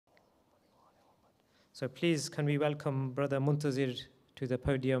So please, can we welcome Brother Muntazir to the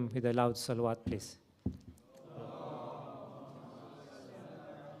podium with a loud salawat, please.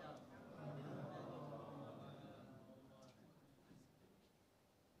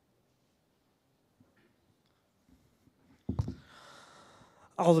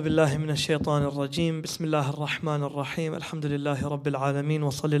 أعوذ بالله من الشيطان الرجيم بسم الله الرحمن الرحيم الحمد لله رب العالمين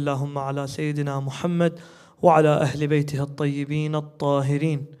وصل اللهم على سيدنا محمد وعلى أهل بيته الطيبين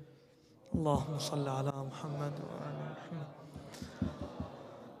الطاهرين اللهم صل على محمد وعلى محمد.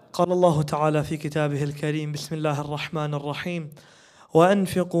 قال الله تعالى في كتابه الكريم بسم الله الرحمن الرحيم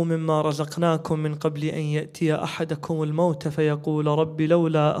وأنفقوا مما رزقناكم من قبل أن يأتي أحدكم الموت فيقول رب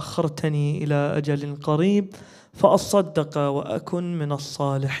لولا أخرتني إلى أجل قريب فأصدق وأكن من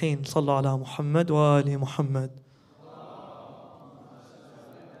الصالحين. صلوا على محمد وآل محمد.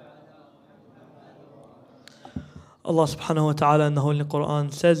 Allah subhanahu wa ta'ala in the Holy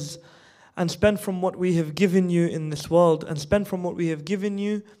Quran says, and spend from what we have given you in this world, and spend from what we have given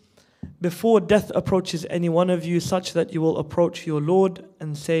you before death approaches any one of you, such that you will approach your Lord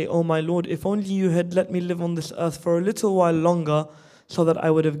and say, "O my Lord, if only you had let me live on this earth for a little while longer, so that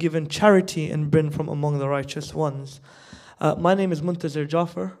I would have given charity and been from among the righteous ones." My name is Muntazir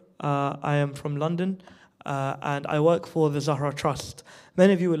Jafar. I am from London and I work for the Zahra Trust.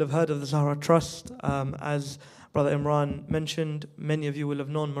 Many of you will have heard of the Zahra Trust. As Brother Imran mentioned, many of you will have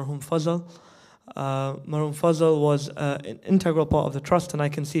known Marhum Fazal. Marhum Fazal was an integral part of the trust, and I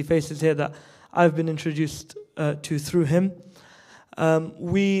can see faces here that I've been introduced to through him.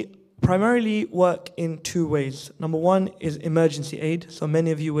 We primarily work in two ways. Number one is emergency aid. So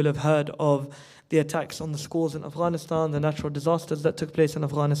many of you will have heard of the attacks on the schools in Afghanistan, the natural disasters that took place in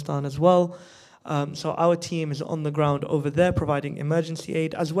Afghanistan as well. So our team is on the ground over there providing emergency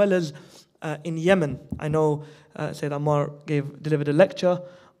aid, as well as in Yemen. I know Sayyid Ammar delivered a lecture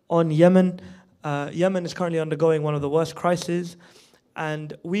on Yemen. Yemen is currently undergoing one of the worst crises,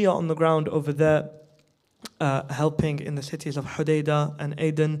 and we are on the ground over there helping in the cities of Hudaydah and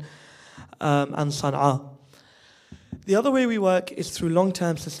Aden and Sana'a. The other way we work is through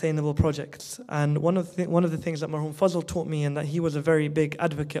long-term sustainable projects. And one of the things that Marhum Fazl taught me, and that he was a very big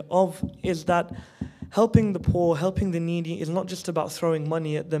advocate of, is that helping the poor, helping the needy is not just about throwing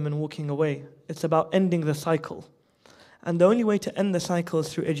money at them and walking away. It's about ending the cycle. And the only way to end the cycle is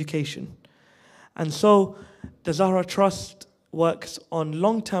through education. And so the Zahra Trust works on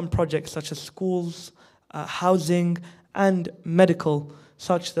long-term projects such as schools, housing, and medical,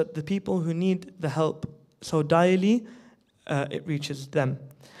 such that the people who need the help so direly, it reaches them.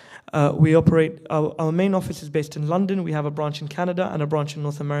 We operate, our main office is based in London. We have a branch in Canada and a branch in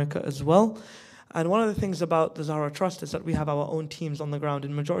North America as well. And one of the things about the Zahra Trust is that we have our own teams on the ground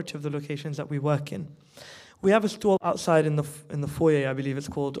in majority of the locations that we work in. We have a stall outside in the foyer, I believe it's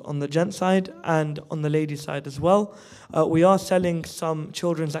called, on the gent side and on the lady side as well. We are selling some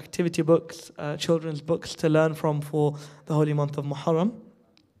children's activity books, children's books to learn from for the holy month of Muharram.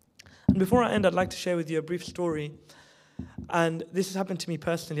 And before I end, I'd like to share with you a brief story. And this has happened to me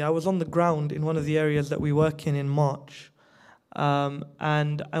personally. I was on the ground in one of the areas that we work in March.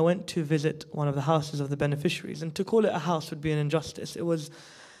 And I went to visit one of the houses of the beneficiaries. And to call it a house would be an injustice. It was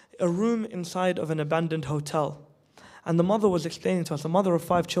a room inside of an abandoned hotel. And the mother was explaining to us, a mother of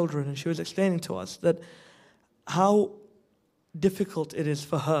 5 children, and she was explaining to us that how difficult it is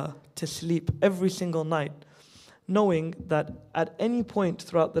for her to sleep every single night, knowing that at any point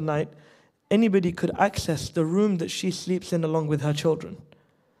throughout the night, anybody could access the room that she sleeps in along with her children.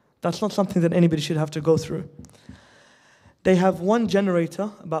 That's not something that anybody should have to go through. They have one generator,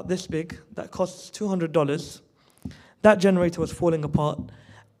 about this big, that costs $200. That generator was falling apart,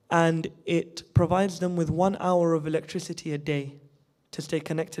 and it provides them with 1 hour of electricity a day to stay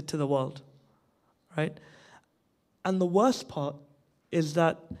connected to the world, right? And the worst part is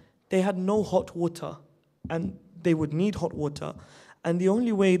that they had no hot water, and they would need hot water, and the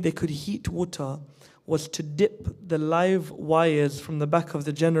only way they could heat water was to dip the live wires from the back of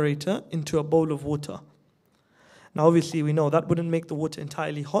the generator into a bowl of water. Now obviously we know that wouldn't make the water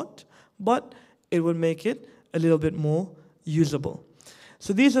entirely hot, but it would make it a little bit more usable.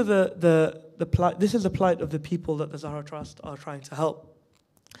 So these are this is the plight of the people that the Zahra Trust are trying to help.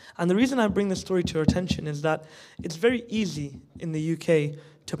 And the reason I bring this story to your attention is that it's very easy in the UK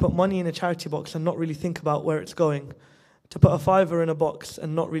to put money in a charity box and not really think about where it's going, to put a fiver in a box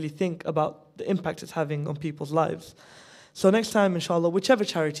and not really think about the impact it's having on people's lives. So next time, inshallah, whichever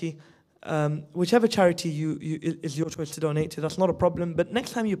charity is your choice to donate to, that's not a problem. But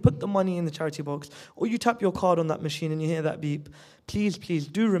next time you put the money in the charity box, or you tap your card on that machine and you hear that beep, please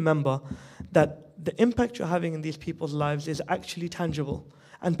do remember that the impact you're having in these people's lives is actually tangible.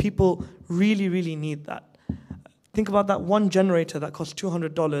 And people really, really need that. Think about that one generator that costs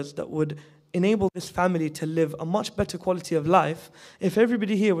 $200 that would enable this family to live a much better quality of life. If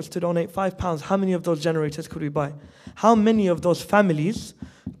everybody here was to donate £5, how many of those generators could we buy? How many of those families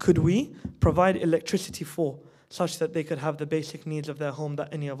could we provide electricity for, such that they could have the basic needs of their home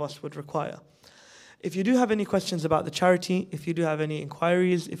that any of us would require? If you do have any questions about the charity, if you do have any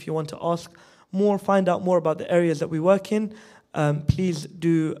inquiries, if you want to ask more, find out more about the areas that we work in, please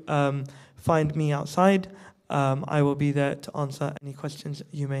do find me outside. I will be there to answer any questions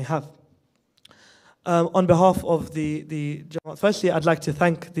you may have. On behalf of the Jamaat, firstly, I'd like to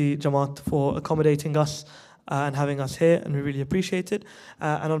thank the Jamaat for accommodating us and having us here, and we really appreciate it.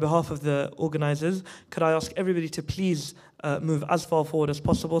 And on behalf of the organizers, could I ask everybody to please move as far forward as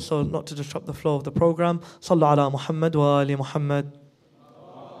possible, so not to disrupt the flow of the program. Sallu ala Muhammad wa ali Muhammad.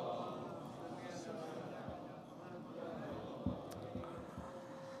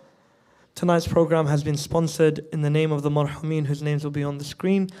 Tonight's program has been sponsored in the name of the marhumin, whose names will be on the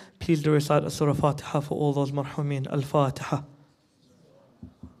screen. Please do recite a Surah Fatiha for all those marhumin. Al-Fatiha.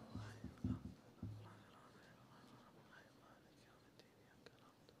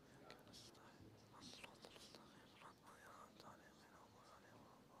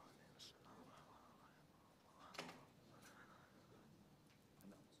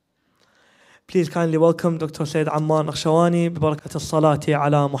 Please kindly welcome Dr. Sayyid Ammar Nakshawani ببركة الصلاة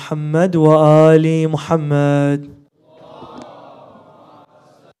على محمد وآل محمد.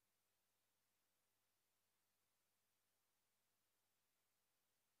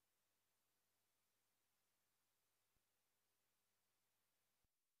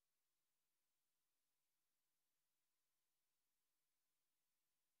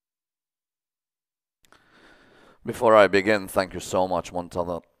 Before I begin, thank you so much,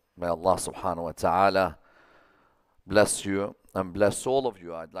 Muntadhar. May Allah subhanahu wa ta'ala bless you and bless all of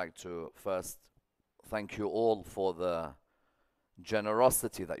you. I'd like to first thank you all for the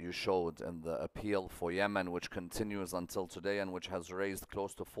generosity that you showed in the appeal for Yemen, which continues until today and which has raised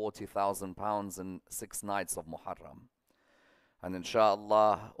close to £40,000 in 6 nights of Muharram. And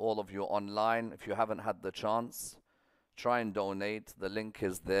inshallah, all of you online, if you haven't had the chance, try and donate. The link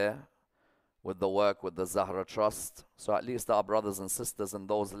is there with the work with the Zahra Trust. So at least our brothers and sisters in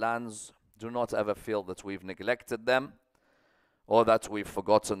those lands do not ever feel that we've neglected them or that we've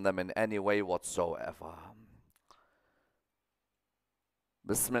forgotten them in any way whatsoever.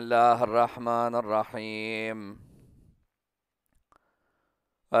 Bismillah ar-Rahman ar-Rahim.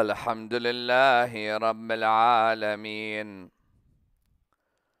 Alhamdulillahi Rabbil Alameen.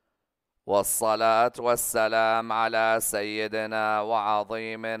 والصلاة والسلام على سيدنا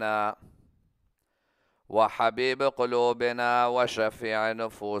وعظيمنا وحبيب قلوبنا وشفيع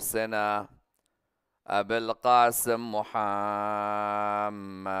نفوسنا أبي القاسم محمد.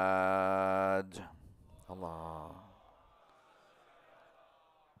 الله.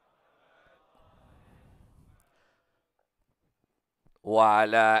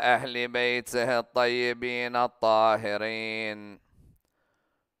 وعلى أهل بيته الطيبين الطاهرين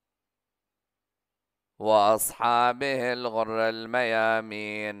وأصحابه الغر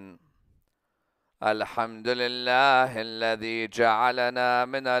الميامين. الحمد لله الذي جعلنا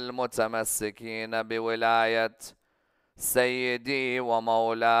من المتمسكين بولاية سيدي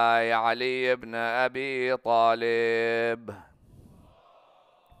ومولاي علي بن أبي طالب.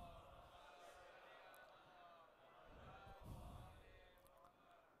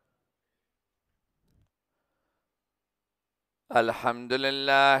 الحمد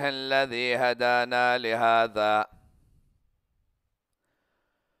لله الذي هدانا لهذا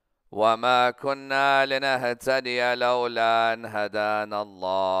وما كنا لنهتدي لولا أن هدانا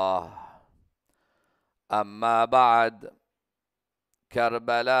الله. أما بعد،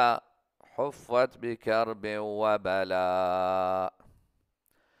 كربلاء حفت بكرب وبلاء.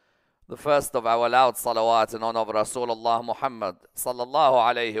 The first of our loud salawat in honor of Rasulullah Muhammad sallallahu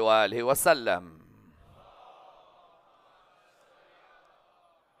alayhi wa alihi wa sallam.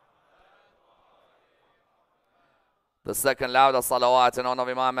 The second loudest salawat in honor of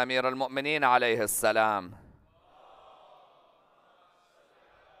Imam Amir al-Mu'mineen alayhi salam.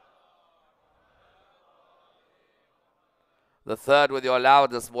 The third with your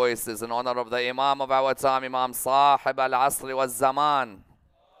loudest voices in honor of the Imam of our time, Imam Sahib al-Asr wa Zaman.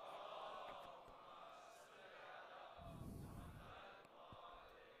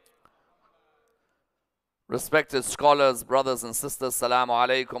 Respected scholars, brothers and sisters, Assalamu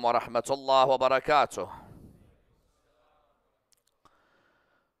alaikum wa rahmatullah wa barakatuh.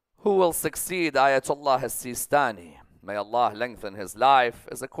 Who will succeed Ayatollah Sistani? May Allah lengthen his life,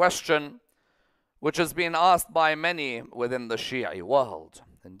 is a question which has been asked by many within the Shi'i world.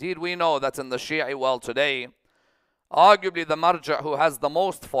 Indeed, we know that in the Shia world today, arguably the marja' who has the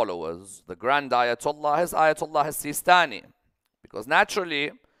most followers, the grand Ayatollah, is Ayatollah Sistani. Because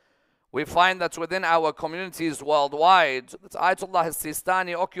naturally, we find that within our communities worldwide, that Ayatollah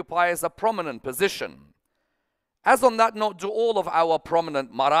Sistani occupies a prominent position. As on that note, do all of our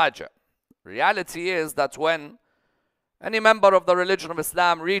prominent maraja'. Reality is that when any member of the religion of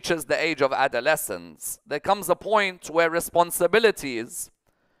Islam reaches the age of adolescence, there comes a point where responsibilities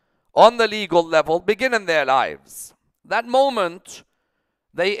on the legal level begin in their lives. That moment,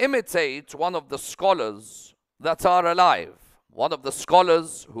 they imitate one of the scholars that are alive. One of the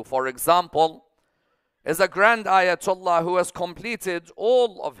scholars who, for example, is a grand Ayatollah who has completed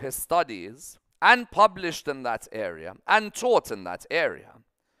all of his studies and published in that area and taught in that area.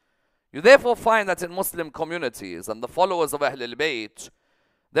 You therefore find that in Muslim communities and the followers of Ahlul Bayt,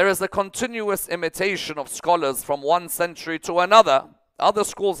 there is a continuous imitation of scholars from one century to another. Other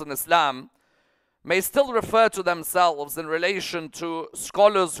schools in Islam may still refer to themselves in relation to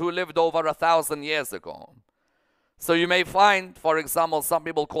scholars who lived over 1,000 years ago. So you may find, for example, some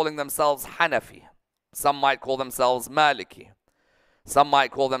people calling themselves Hanafi. Some might call themselves Maliki. Some might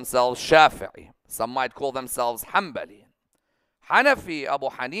call themselves Shafi'i. Some might call themselves Hanbali. Hanafi, Abu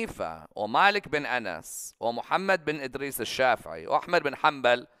Hanifa, or Malik bin Anas, or Muhammad bin Idris al-Shafi'i, or Ahmad bin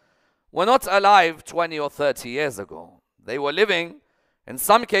Hanbal were not alive 20 or 30 years ago. They were living, in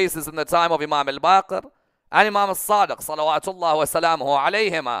some cases, in the time of Imam al-Baqir and Imam al-Sadiq, salawatullah wa salamuhu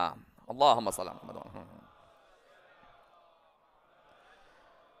alayhima. Allahumma salam.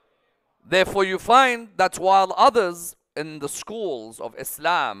 Therefore, you find that while others in the schools of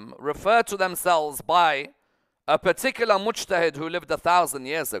Islam refer to themselves by a particular mujtahid who lived 1,000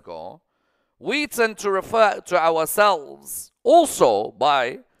 years ago, we tend to refer to ourselves also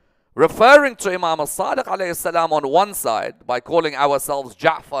by referring to Imam al-Sadiq alayhi salam on one side by calling ourselves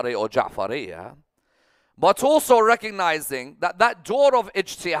Ja'fari or Ja'fariya, but also recognizing that that door of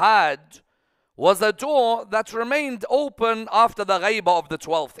ijtihad was a door that remained open after the ghaibah of the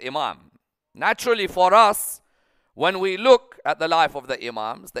 12th Imam. Naturally for us, when we look at the life of the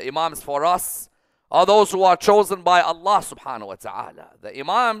Imams for us are those who are chosen by Allah subhanahu wa ta'ala. The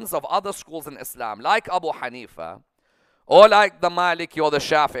Imams of other schools in Islam, like Abu Hanifa, or like the Maliki or the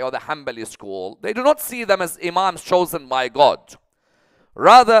Shafi'i or the Hanbali school, they do not see them as Imams chosen by God.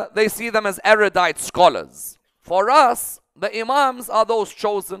 Rather, they see them as erudite scholars. For us, the Imams are those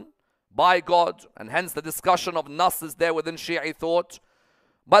chosen by God, and hence the discussion of Nas is there within Shi'i thought.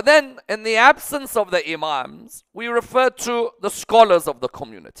 But then, in the absence of the Imams, we refer to the scholars of the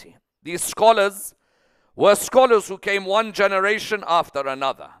community. These scholars were scholars who came one generation after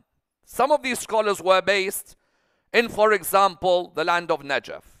another. Some of these scholars were based in, for example, the land of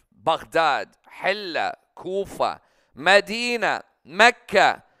Najaf, Baghdad, Hilla, Kufa, Medina,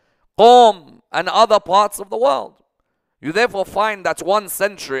 Mecca, Qom, and other parts of the world. You therefore find that one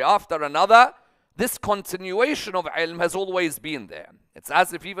century after another, this continuation of ilm has always been there. It's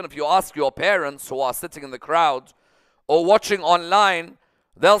as if even if you ask your parents who are sitting in the crowd or watching online,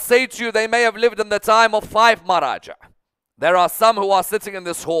 they'll say to you they may have lived in the time of 5 maraja. There are some who are sitting in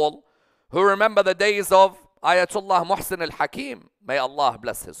this hall who remember the days of Ayatollah Muhsin al-Hakim. May Allah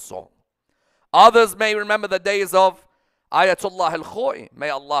bless his soul. Others may remember the days of Ayatollah al-Khoi. May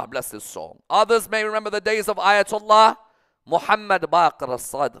Allah bless his soul. Others may remember the days of Ayatollah Muhammad Baqir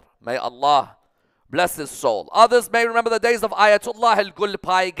al-Sadr. May Allah bless his soul. Others may remember the days of Ayatollah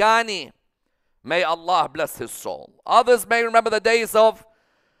al-Gulpaigani. May Allah bless his soul. Others may remember the days of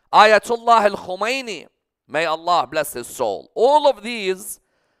Ayatollah al-Khomeini. May Allah bless his soul. All of these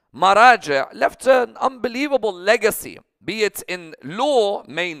maraja left an unbelievable legacy, be it in law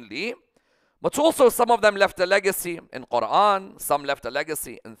mainly, but also some of them left a legacy in Quran, some left a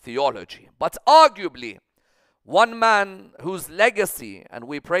legacy in theology. But arguably, one man whose legacy, and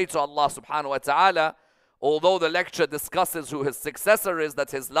we pray to Allah subhanahu wa ta'ala, although the lecture discusses who his successor is,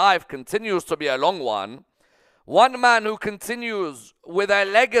 that his life continues to be a long one. One man who continues with a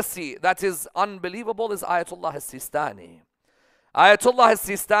legacy that is unbelievable is Ayatollah Sistani. Ayatollah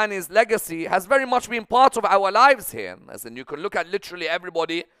Sistani's legacy has very much been part of our lives here. As in, you can look at literally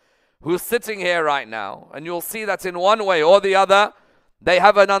everybody who's sitting here right now, and you'll see that in one way or the other, they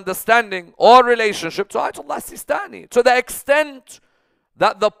have an understanding or relationship to Ayatollah Sistani, to the extent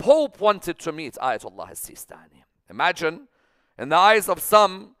that the Pope wanted to meet Ayatollah Sistani. Imagine, in the eyes of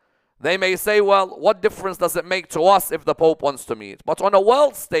some, they may say, well, what difference does it make to us if the Pope wants to meet? But on a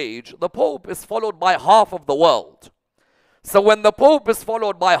world stage, the Pope is followed by half of the world. So when the Pope is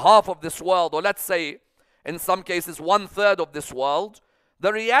followed by half of this world, or let's say, in some cases, 1/3 of this world,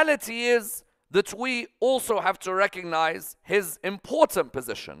 the reality is that we also have to recognize his important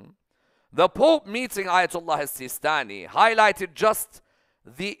position. The Pope meeting Ayatollah Sistani highlighted just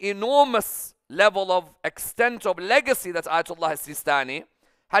the enormous level of extent of legacy that Ayatollah Sistani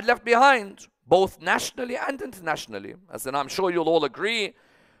had left behind, both nationally and internationally. As in, I'm sure you'll all agree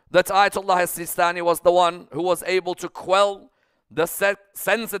that Ayatollah Sistani was the one who was able to quell the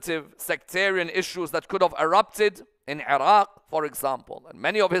sensitive sectarian issues that could have erupted in Iraq, for example. And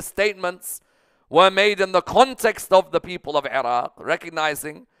many of his statements were made in the context of the people of Iraq,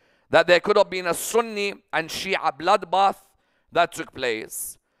 recognizing that there could have been a Sunni and Shia bloodbath that took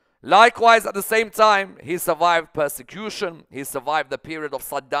place. Likewise, at the same time, he survived persecution. He survived the period of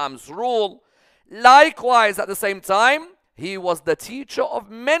Saddam's rule. Likewise, at the same time, he was the teacher of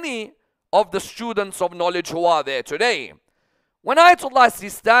many of the students of knowledge who are there today. When Ayatollah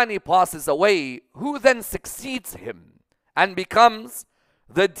Sistani passes away, who then succeeds him and becomes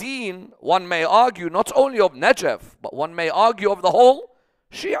the dean, one may argue, not only of Najaf, but one may argue of the whole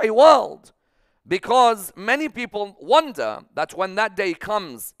Shi'i world? Because many people wonder that when that day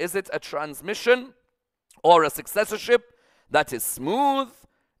comes, is it a transmission or a successorship that is smooth?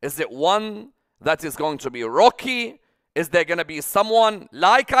 Is it one that is going to be rocky? Is there going to be someone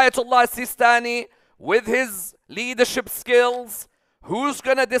like Ayatollah Sistani with his leadership skills? Who's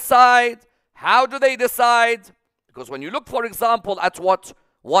going to decide? How do they decide? Because when you look, for example, at what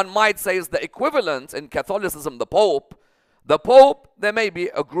one might say is the equivalent in Catholicism, the Pope, there may be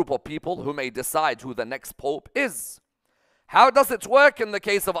a group of people who may decide who the next Pope is. How does it work in the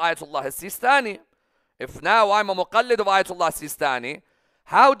case of Ayatollah Sistani? If now I'm a muqallid of Ayatollah Sistani,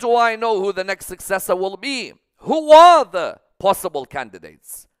 how do I know who the next successor will be? Who are the possible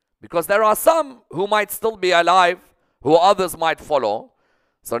candidates? Because there are some who might still be alive, who others might follow.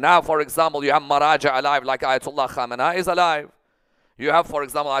 So now, for example, you have Maraja alive, like Ayatollah Khamenei is alive. You have, for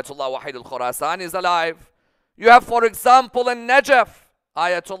example, Ayatollah Wahid al-Khurasani is alive. You have, for example, in Najaf,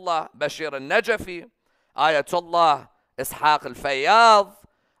 Ayatollah Bashir al-Najafi, Ayatollah Ishaq al-Fayyad,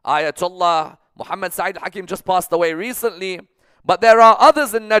 Ayatollah Muhammad Sa'id al-Hakim just passed away recently. But there are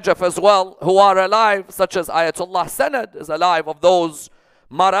others in Najaf as well who are alive, such as Ayatollah Sanad is alive, of those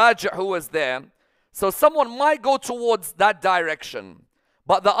Maraja who was there. So someone might go towards that direction.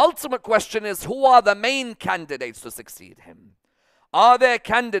 But the ultimate question is, who are the main candidates to succeed him? Are there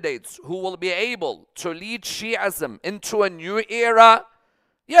candidates who will be able to lead Shi'ism into a new era?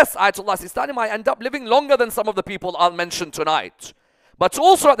 Yes, Ayatollah Sistani might end up living longer than some of the people I'll mention tonight. But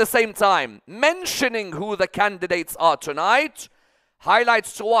also at the same time, mentioning who the candidates are tonight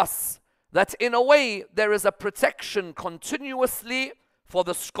highlights to us that in a way there is a protection continuously for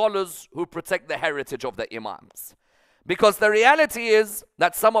the scholars who protect the heritage of the Imams. Because the reality is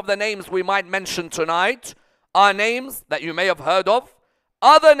that some of the names we might mention tonight are names that you may have heard of.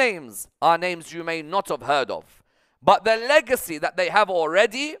 Other names are names you may not have heard of. But the legacy that they have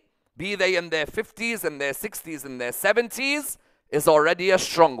already, be they in their 50s, in their 60s, in their 70s, is already a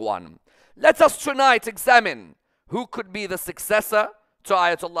strong one. Let us tonight examine who could be the successor to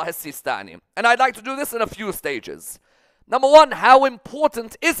Ayatollah Sistani. And I'd like to do this in a few stages. Number one, how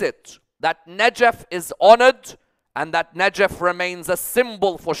important is it that Najaf is honored and that Najaf remains a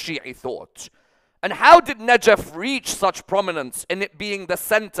symbol for Shi'i thought? And how did Najaf reach such prominence in it being the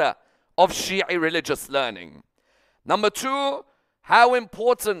center of Shi'i religious learning? Number two, how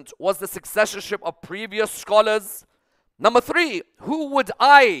important was the successorship of previous scholars? Number three, who would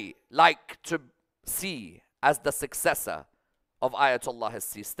I like to see as the successor of Ayatollah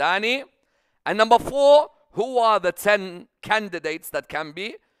Sistani? And number four, who are the 10 candidates that can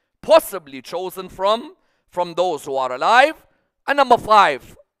be possibly chosen from those who are alive? And number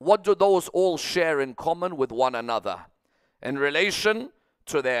five, what do those all share in common with one another in relation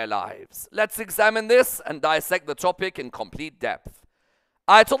to their lives? Let's examine this and dissect the topic in complete depth.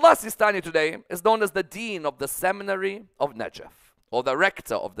 Ayatollah Sistani today is known as the Dean of the Seminary of Najaf, or the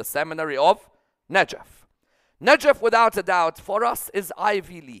Rector of the Seminary of Najaf. Najaf, without a doubt, for us is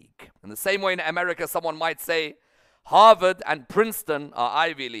Ivy League. In the same way in America, someone might say Harvard and Princeton are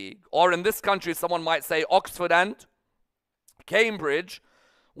Ivy League. Or in this country, someone might say Oxford and Cambridge.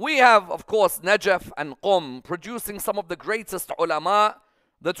 We have, of course, Najaf and Qom producing some of the greatest ulama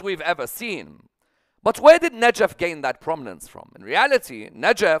that we've ever seen. But where did Najaf gain that prominence from? In reality,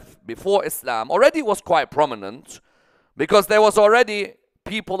 Najaf, before Islam, already was quite prominent because there was already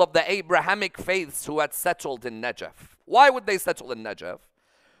people of the Abrahamic faiths who had settled in Najaf. Why would they settle in Najaf?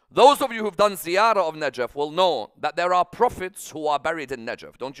 Those of you who've done ziyarah of Najaf will know that there are prophets who are buried in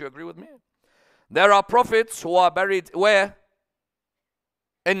Najaf. Don't you agree with me? There are prophets who are buried where?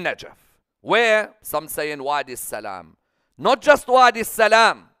 In Najaf. Where? Some say in Wadi Salam. Not just Wadi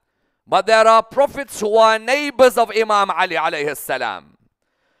Salam, But there are prophets who are neighbors of Imam Ali alayhi salam.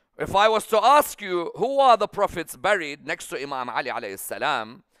 If I was to ask you who are the prophets buried next to Imam Ali alayhi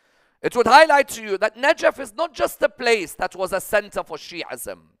salam, it would highlight to you that Najaf is not just a place that was a center for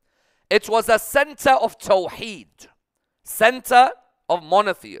Shi'ism. It was a center of Tawheed, center of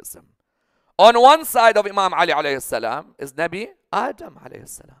monotheism. On one side of Imam Ali alayhi salam is Nabi Adam alayhi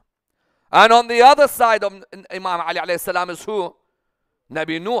salam. And on the other side of Imam Ali alayhi salam is who?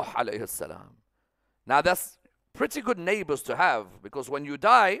 Nabi Nuh alayhi salam. Now that's pretty good neighbors to have, because when you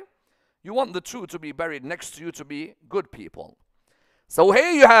die, you want the two to be buried next to you to be good people. So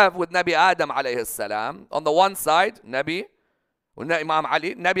here you have with Nabi Adam alayhi salam, on the one side, Imam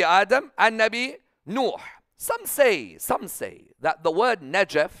Ali, Nabi Adam and Nabi Nuh. Some say that the word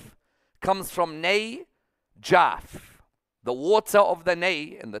Najaf comes from Jaf. The water of the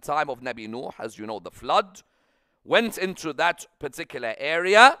Nay in the time of Nabi Nuh, as you know, the flood, went into that particular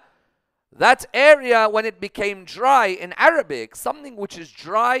area. That area, when it became dry in Arabic, something which is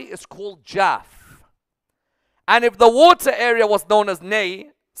dry is called Jaf. And if the water area was known as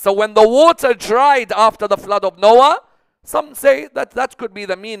Nay, so when the water dried after the flood of Noah, some say that that could be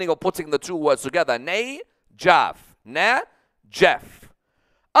the meaning of putting the two words together. Nay, Jaf. Na, Jef.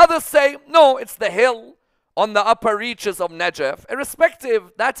 Others say, no, it's the hill on the upper reaches of Najaf.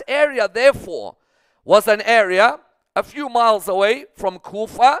 Irrespective, that area, therefore, was an area a few miles away from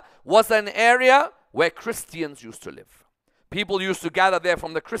Kufa, was an area where Christians used to live. People used to gather there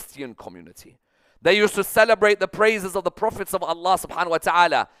from the Christian community. They used to celebrate the praises of the prophets of Allah subhanahu wa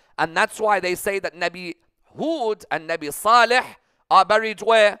ta'ala. And that's why they say that Nabi Hud and Nabi Salih are buried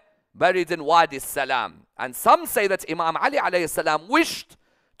where? Buried in Wadi Salam. And some say that Imam Ali alayhi salam wished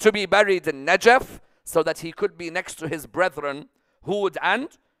to be buried in Najaf so that he could be next to his brethren Hud and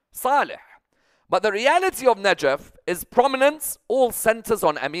Salih. But the reality of Najaf is prominence all centers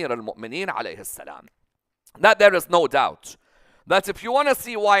on Amir al-Mu'mineen alayhi salam. That there is no doubt. That if you want to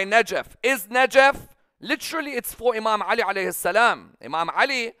see why Najaf is Najaf, literally it's for Imam Ali alayhi salam. Imam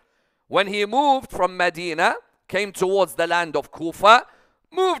Ali, when he moved from Medina, came towards the land of Kufa,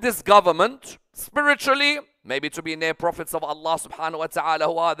 moved his government spiritually, maybe to be near prophets of Allah subhanahu wa ta'ala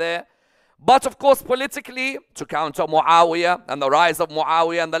who are there, but of course politically to counter Muawiyah and the rise of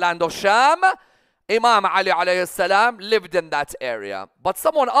Muawiyah in the land of Sham. Imam Ali alayhi salam lived in that area. But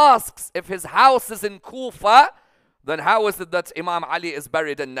someone asks, if his house is in Kufa, then how is it that Imam Ali is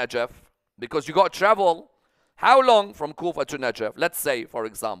buried in Najaf? Because you got to travel. How long from Kufa to Najaf? Let's say, for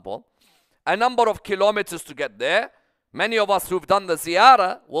example, a number of kilometers to get there. Many of us who've done the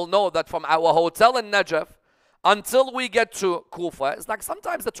ziyarah will know that from our hotel in Najaf until we get to Kufa, it's like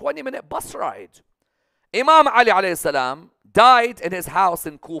sometimes a 20-minute bus ride. Imam Ali alayhi salam died in his house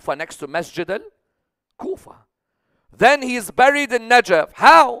in Kufa next to Masjid al-Kufa. Then he is buried in Najaf.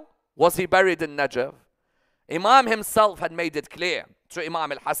 How was he buried in Najaf? Imam himself had made it clear to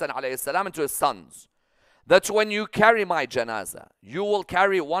Imam al-Hasan alayhi salam and to his sons that when you carry my janazah, you will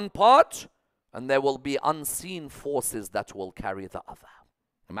carry one part and there will be unseen forces that will carry the other.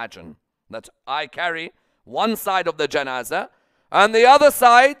 Imagine that I carry one side of the janazah and the other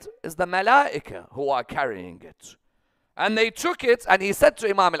side is the malaika who are carrying it. And they took it and he said to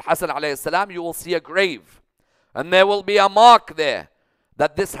Imam al-Hasan alayhi salam, you will see a grave and there will be a mark there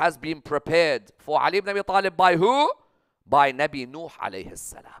that this has been prepared for Ali ibn Abi Talib by who? By Nabi Nuh alayhi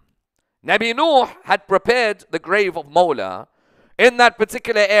salam. Nabi Nuh had prepared the grave of Mawla in that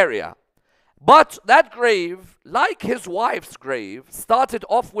particular area. But that grave, like his wife's grave, started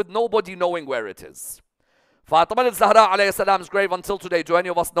off with nobody knowing where it is. Fatima al-Zahra alayhi salam's grave until today, do any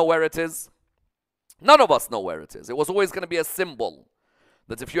of us know where it is? None of us know where it is. It was always going to be a symbol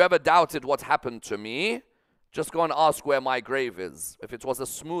that if you ever doubted what happened to me, just go and ask where my grave is. If it was as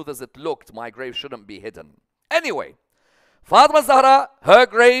smooth as it looked, my grave shouldn't be hidden. Anyway, Fatima Zahra, her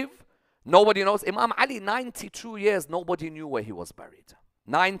grave, nobody knows. Imam Ali, 92 years, nobody knew where he was buried.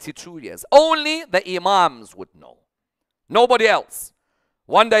 92 years. Only the Imams would know. Nobody else.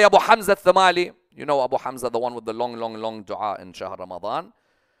 One day Abu Hamza al-Thamali, you know Abu Hamza, the one with the long dua in Shahr Ramadan.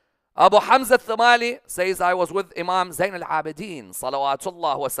 Abu Hamza al-Thamali says, I was with Imam Zayn al-Abidin,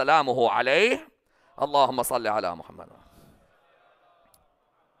 salawatullah wa salamuhu alayh. Allahumma salli ala Muhammad.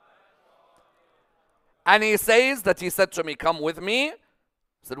 And he says that he said to me, come with me. I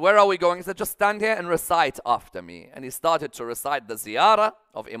said, where are we going? He said, just stand here and recite after me. And he started to recite the ziyarah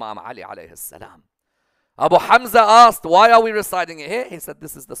of Imam Ali alayhi salam. Abu Hamza asked, why are we reciting it here? He said,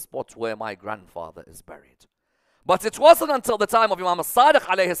 this is the spot where my grandfather is buried. But it wasn't until the time of Imam al-Sadiq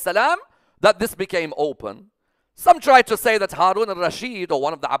alayhi salam that this became open. Some tried to say that Harun al-Rashid, or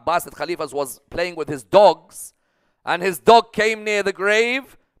one of the Abbasid Khalifas, was playing with his dogs, and his dog came near the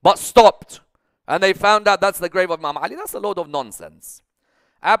grave, but stopped. And they found out that's the grave of Imam Ali. That's a load of nonsense.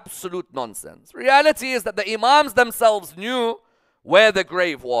 Absolute nonsense. Reality is that the Imams themselves knew where the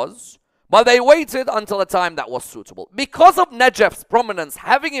grave was, but they waited until a time that was suitable. Because of Najaf's prominence,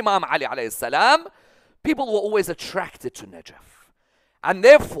 having Imam Ali alayhi salam, people were always attracted to Najaf. And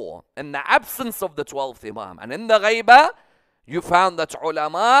therefore, in the absence of the 12th Imam and in the Ghaibah, you found that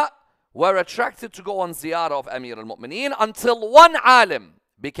ulama were attracted to go on ziyarah of Amir al-Mu'mineen until one alim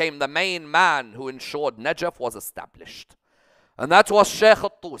became the main man who ensured Najaf was established. And that was Sheikh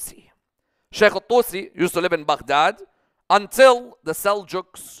al-Tusi. Sheikh al-Tusi used to live in Baghdad until the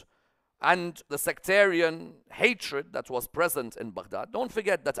Seljuks and the sectarian hatred that was present in Baghdad. Don't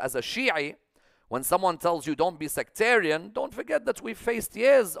forget that as a Shi'i, when someone tells you don't be sectarian, don't forget that we faced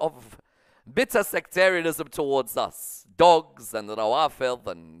years of bitter sectarianism towards us. Dogs and Rawafid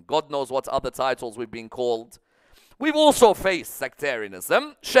and God knows what other titles we've been called. We've also faced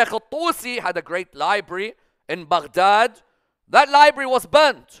sectarianism. Sheikh al-Tusi had a great library in Baghdad. That library was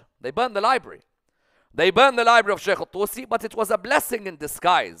burnt. They burned the library. They burned the library of Sheikh al-Tusi, but it was a blessing in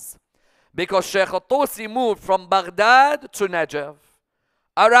disguise. Because Sheikh al-Tusi moved from Baghdad to Najaf.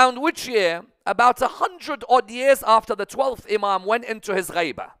 Around which year? About 100 odd years after the 12th Imam went into his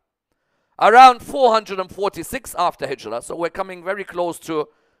Ghaibah. Around 446 after Hijrah. So we're coming very close to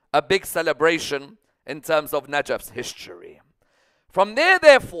a big celebration in terms of Najaf's history. From there,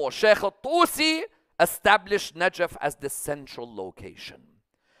 therefore, Sheikh al-Tusi established Najaf as the central location.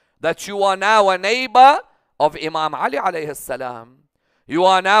 That you are now a neighbor of Imam Ali alayhi salam. You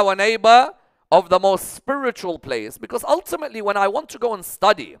are now a neighbor of the most spiritual place. Because ultimately, when I want to go and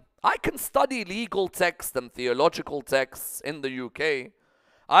study, I can study legal texts and theological texts in the UK.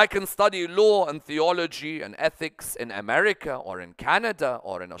 I can study law and theology and ethics in America or in Canada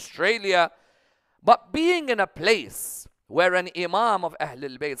or in Australia. But being in a place where an Imam of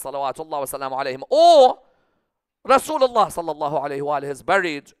Ahlul Bayt salawatullah wa salam alayhim or Rasulullah sallallahu alayhi wa is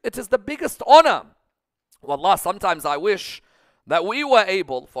buried, it is the biggest honor. Wallah, sometimes I wish that we were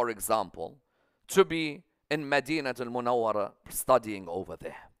able, for example, to be in Medina al-Munawwara studying over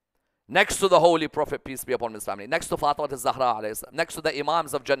there. Next to the Holy Prophet, peace be upon his family. Next to Fatima al-Zahra alayhi salam. Next to the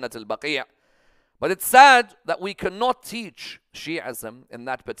Imams of Jannat al-Baqi'. But it's sad that we cannot teach Shi'ism in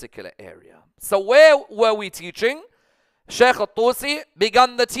that particular area. So where were we teaching? Sheikh al-Tusi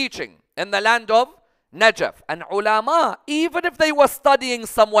began the teaching in the land of Najaf. And ulama, even if they were studying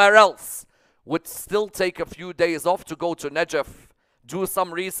somewhere else, would still take a few days off to go to Najaf, do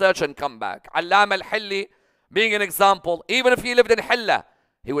some research and come back. Allam al-Hilli being an example, even if he lived in Hilla,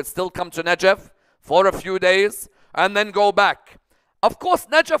 he would still come to Najaf for a few days and then go back. Of course,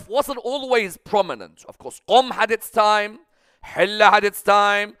 Najaf wasn't always prominent. Of course, Qom had its time, Hilla had its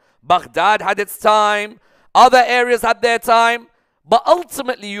time, Baghdad had its time, other areas had their time. But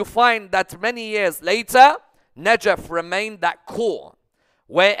ultimately, you find that many years later, Najaf remained that core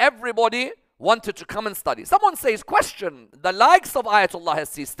where everybody wanted to come and study. Someone says, question, the likes of Ayatollah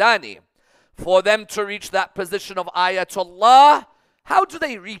Sistani, for them to reach that position of Ayatollah, how do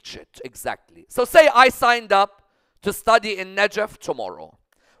they reach it exactly? So say I signed up to study in Najaf tomorrow.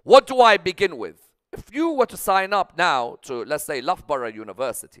 What do I begin with? If you were to sign up now to, let's say, Loughborough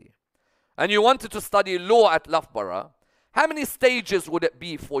University, and you wanted to study law at Loughborough, how many stages would it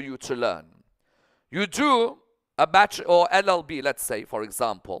be for you to learn? You do a bachelor or LLB, let's say, for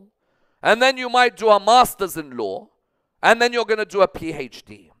example, and then you might do a master's in law, and then you're going to do a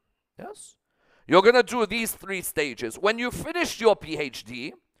PhD. Yes? You're going to do these 3 stages. When you finish your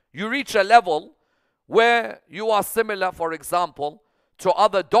PhD, you reach a level where you are similar, for example, to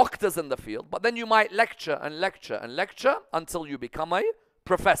other doctors in the field, but then you might lecture and lecture and lecture until you become a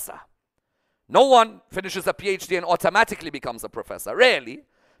professor. No one finishes a PhD and automatically becomes a professor. Rarely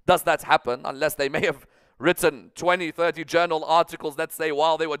does that happen unless they may have written 20, 30 journal articles, let's say,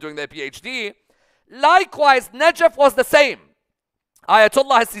 while they were doing their PhD. Likewise, Najaf was the same.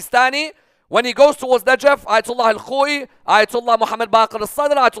 Ayatollah Sistani, when he goes towards Najaf, Ayatollah al-Khoi, Ayatollah Muhammad Baqir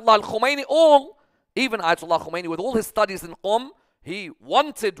al-Sadr, Ayatollah al-Khomeini, all, even Ayatollah Khomeini with all his studies in Qom, he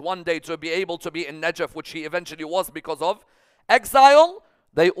wanted one day to be able to be in Najaf, which he eventually was because of exile.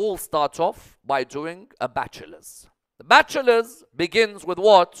 They all start off by doing a bachelor's. The bachelor's begins with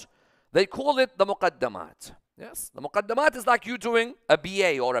what? They call it the Muqaddamat. Yes, the Muqaddamat is like you doing a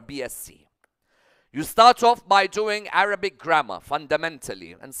BA or a BSc. You start off by doing Arabic grammar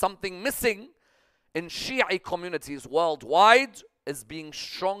fundamentally, and something missing in Shi'i communities worldwide is being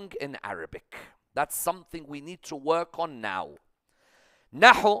strong in Arabic. That's something we need to work on now.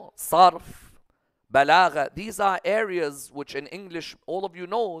 Nahu, Sarf, Balagha, these are areas which in English, all of you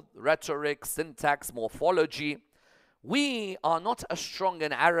know, rhetoric, syntax, morphology, we are not as strong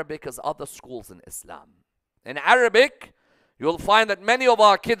in Arabic as other schools in Islam. In Arabic, you'll find that many of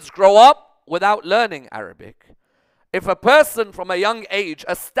our kids grow up without learning Arabic. If a person from a young age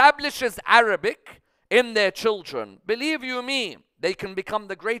establishes Arabic in their children, believe you me, they can become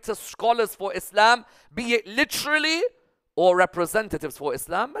the greatest scholars for Islam, be it literally or representatives for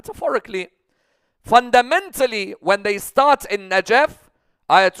Islam, metaphorically. Fundamentally, when they start in Najaf,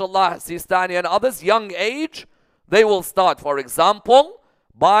 Ayatollah, Sistani and others, young age, they will start, for example,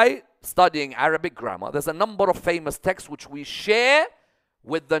 by studying Arabic grammar. There's a number of famous texts which we share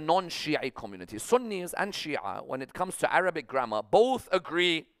with the non-Shia community. Sunnis and Shia, when it comes to Arabic grammar, both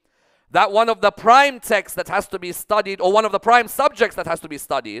agree that one of the prime texts that has to be studied, or one of the prime subjects that has to be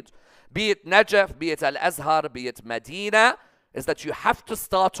studied, be it Najaf, be it Al-Azhar, be it Medina, is that you have to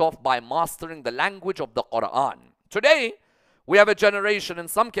start off by mastering the language of the Quran. Today, we have a generation in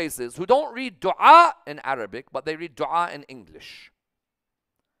some cases who don't read dua in Arabic, but they read dua in English.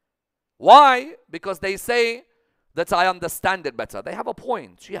 Why? Because they say that I understand it better. They have a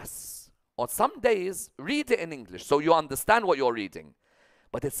point, yes. Or some days, read it in English so you understand what you're reading.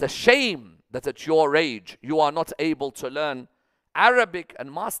 But it's a shame that at your age, you are not able to learn Arabic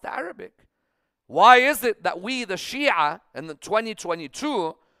and master Arabic. Why is it that we, the Shia, in the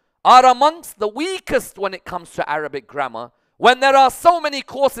 2022, are amongst the weakest when it comes to Arabic grammar, when there are so many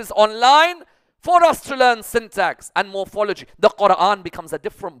courses online for us to learn syntax and morphology? The Quran becomes a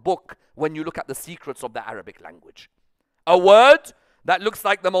different book when you look at the secrets of the Arabic language. A word that looks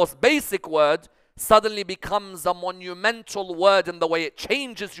like the most basic word suddenly becomes a monumental word in the way it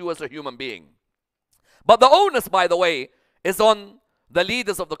changes you as a human being. But the onus, by the way, is on the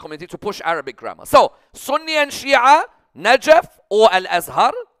leaders of the community to push Arabic grammar. So, Sunni and Shia, Najaf or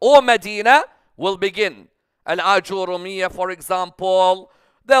Al-Azhar or Medina will begin. Al-Ajurumiyya, for example,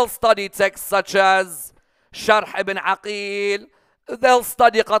 they'll study texts such as Sharh ibn Aqil, they'll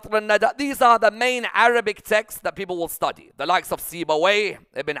study Qatr al-Nada. These are the main Arabic texts that people will study. The likes of Sibawayh,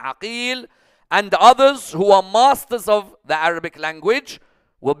 Ibn Aqil, and others who are masters of the Arabic language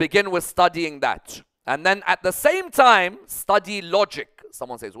will begin with studying that. And then at the same time, study logic.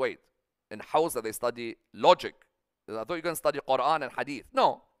 Someone says, wait, in Hausa they study logic. I thought you were going to study Quran and Hadith.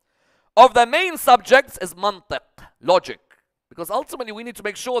 No. Of the main subjects is mantiq, logic. Because ultimately we need to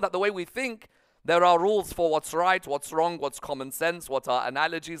make sure that the way we think, there are rules for what's right, what's wrong, what's common sense, what are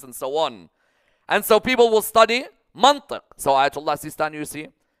analogies, and so on. And so people will study mantiq. So Ayatollah Sistani, you see,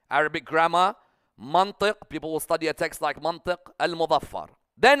 Arabic grammar, mantiq. People will study a text like mantiq al-Mudaffar.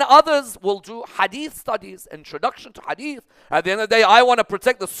 Then others will do hadith studies, introduction to hadith. At the end of the day, I want to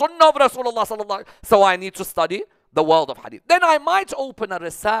protect the sunnah of Rasulullah sallallahu alaihi wasallam, so I need to study the world of hadith. Then I might open a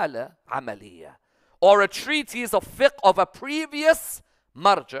risala amaliyah, or a treatise of fiqh of a previous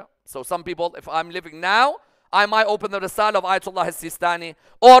marja. So some people, if I'm living now, I might open the risala of Ayatollah Sistani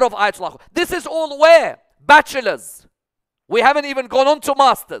or of Ayatollah. This is all where? Bachelors. We haven't even gone on to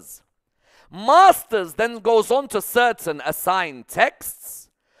masters. Masters then goes on to certain assigned texts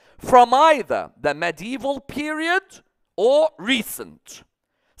from either the medieval period or recent.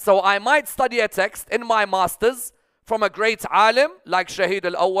 So I might study a text in my masters from a great alim like Shahid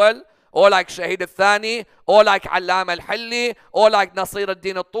al-Awwal, or like Shahid al-Thani, or like Allam al-Hilli, or like Nasir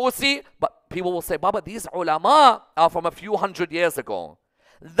al-Din al-Tusi. But people will say, Baba, these ulama are from a few hundred years ago.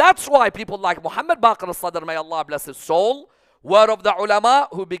 That's why people like Muhammad Baqir al-Sadr, may Allah bless his soul, were of the ulama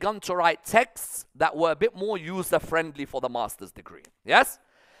who began to write texts that were a bit more user-friendly for the master's degree. Yes?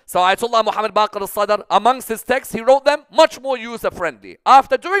 So Ayatollah Muhammad Baqir al-Sadr, amongst his texts, he wrote them much more user-friendly.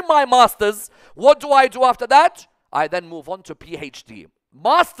 After doing my master's, what do I do after that? I then move on to PhD.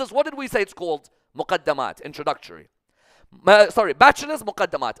 Masters, what did we say it's called? Muqaddamat, introductory. Bachelor's,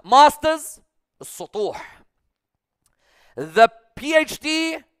 Muqaddamat. Masters, Sutuh. The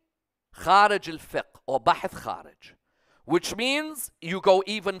PhD, Kharij al-Fiqh, or Bahith Kharij. Which means you go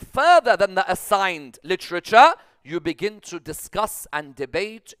even further than the assigned literature. You begin to discuss and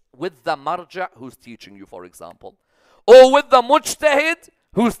debate with the marja who's teaching you, for example. Or with the mujtahid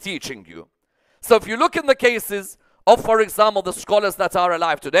who's teaching you. So if you look in the cases of, for example, the scholars that are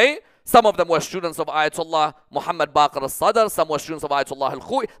alive today, some of them were students of Ayatollah Muhammad Baqir al-Sadr, some were students of Ayatollah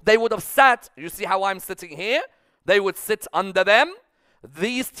al-Khu'i. They would have sat, you see how I'm sitting here? They would sit under them.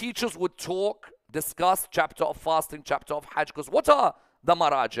 These teachers would talk, discuss chapter of fasting, chapter of Hajj. Because what are the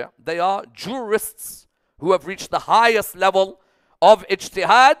maraja? They are jurists who have reached the highest level of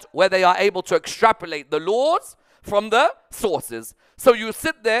ijtihad, where they are able to extrapolate the laws from the sources. So you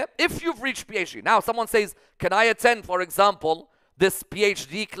sit there, if you've reached PhD. Now someone says, can I attend, for example, this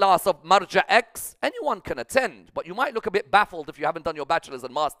PhD class of Marja X? Anyone can attend, but you might look a bit baffled if you haven't done your bachelor's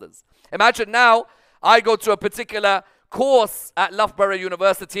and master's. Imagine now, I go to a particular course at Loughborough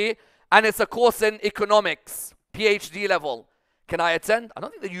University, and it's a course in economics, PhD level. Can I attend? I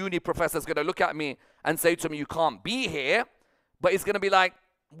don't think the uni professor is going to look at me and say to me, you can't be here. But he's going to be like,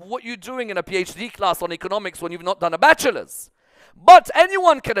 what are you doing in a PhD class on economics when you've not done a bachelor's? But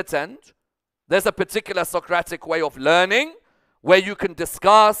anyone can attend. There's a particular Socratic way of learning where you can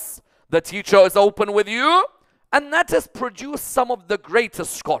discuss, the teacher is open with you, and that has produced some of the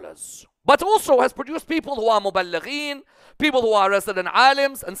greatest scholars. But also has produced people who are muballighin, people who are resident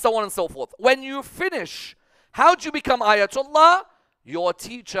alims, and so on and so forth. When you finish, how do you become Ayatollah? Your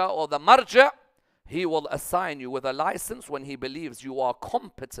teacher or the marja, he will assign you with a license when he believes you are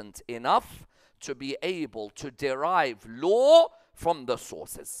competent enough to be able to derive law from the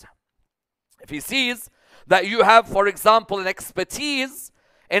sources. If he sees that you have, for example, an expertise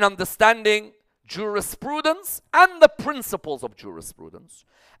in understanding jurisprudence and the principles of jurisprudence,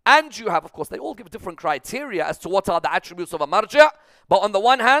 and you have, of course, they all give different criteria as to what are the attributes of a marja, but on the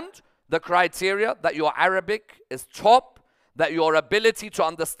one hand, the criteria that your Arabic is top, that your ability to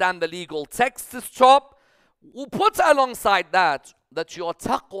understand the legal text is top. We'll put alongside that your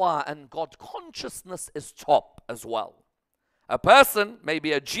taqwa and God consciousness is top as well. A person may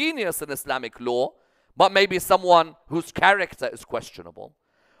be a genius in Islamic law, but maybe someone whose character is questionable,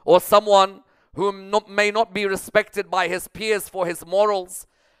 or someone who may not be respected by his peers for his morals.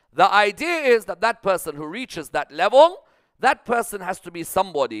 The idea is that that person who reaches that level, that person has to be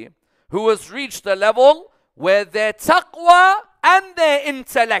somebody who has reached a level where their taqwa and their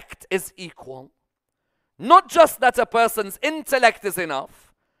intellect is equal. Not just that a person's intellect is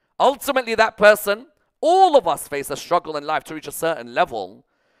enough. Ultimately, that person, all of us face a struggle in life to reach a certain level.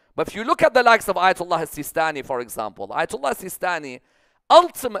 But if you look at the likes of Ayatollah Sistani, for example, Ayatollah Sistani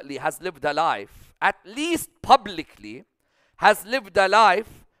ultimately has lived a life, at least publicly, has lived a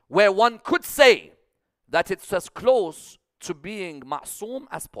life where one could say that it's as close to being ma'soom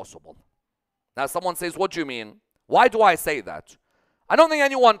as possible. Now someone says, what do you mean? Why do I say that? I don't think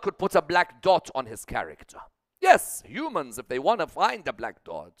anyone could put a black dot on his character. Yes, humans, if they want to find a black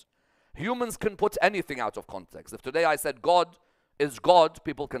dot, humans can put anything out of context. If today I said God is God,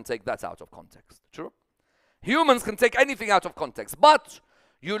 people can take that out of context. True? Humans can take anything out of context. But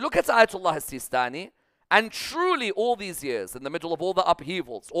you look at Ayatollah Sistani, and truly all these years, in the middle of all the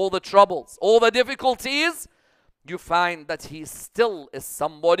upheavals, all the troubles, all the difficulties, you find that he still is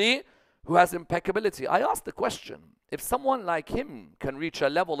somebody who has impeccability. I ask the question, if someone like him can reach a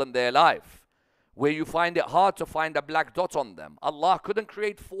level in their life where you find it hard to find a black dot on them, Allah couldn't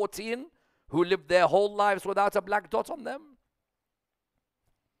create 14 who lived their whole lives without a black dot on them?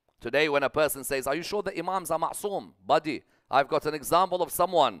 Today when a person says, are you sure the imams are ma'soom? Buddy, I've got an example of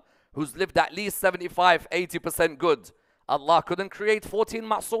someone who's lived at least 75, 80% good. Allah couldn't create 14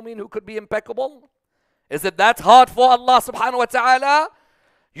 ma'soomin who could be impeccable? Is it that hard for Allah subhanahu wa ta'ala?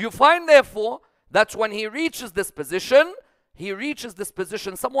 You find therefore that when he reaches this position,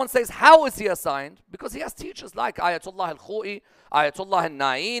 someone says, how is he assigned? Because he has teachers like Ayatollah al-Khoi, Ayatollah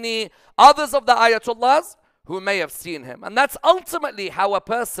al-Naini, others of the Ayatollahs who may have seen him. And that's ultimately how a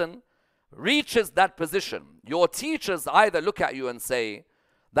person reaches that position. Your teachers either look at you and say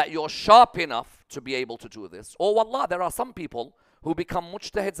that you're sharp enough to be able to do this, or wallah, there are some people who become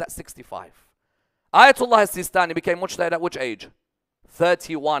mujtahids at 65. Ayatollah Sistani became mujtahid at which age?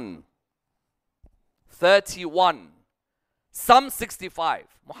 31. 31. Some 65.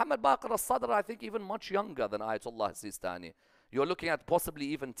 Muhammad Baqir al-Sadr, I think even much younger than Ayatollah Sistani. You're looking at possibly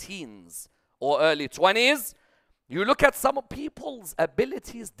even teens or early 20s. You look at some people's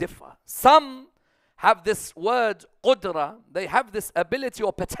abilities differ. Some have this word qudra, they have this ability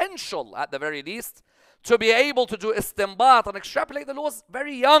or potential at the very least to be able to do istinbat and extrapolate the laws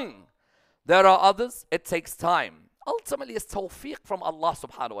very young. There are others, it takes time. Ultimately, it's tawfiq from Allah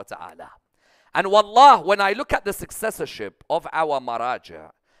subhanahu wa ta'ala. And wallah, when I look at the successorship of our maraja,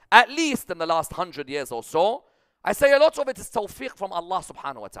 at least in the last 100 years or so, I say a lot of it is tawfiq from Allah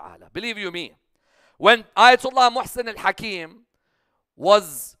subhanahu wa ta'ala. Believe you me. When Ayatollah Muhsin al-Hakim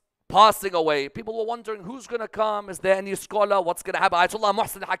was passing away, people were wondering who's going to come, is there any scholar, what's going to happen? Ayatollah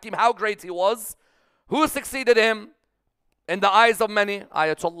Muhsin al-Hakim, how great he was. Who succeeded him? In the eyes of many,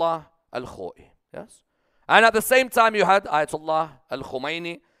 Ayatollah al-Khoi. Yes? And at the same time you had Ayatollah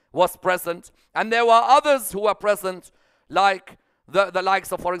al-Khomeini was present. And there were others who were present, like the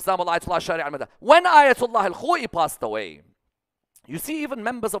likes of, for example, Ayatollah Shari al-Madani. When Ayatollah al-Khoi passed away, you see even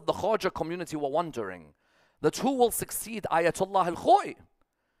members of the Khawaja community were wondering that who will succeed Ayatollah al-Khoi.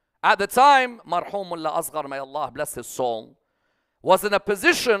 At the time, Marhum Mullah Asghar, may Allah bless his soul, was in a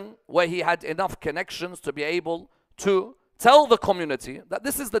position where he had enough connections to be able to tell the community that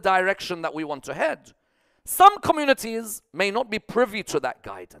this is the direction that we want to head. Some communities may not be privy to that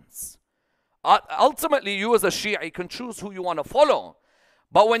guidance. Ultimately, you as a Shia can choose who you want to follow.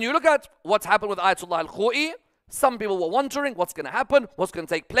 But when you look at what's happened with Ayatollah al-Khoi, some people were wondering what's going to happen, what's going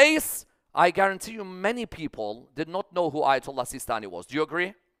to take place. I guarantee you many people did not know who Ayatollah Sistani was. Do you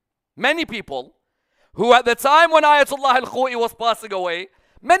agree? Many people who at the time when Ayatollah al-Khoi was passing away,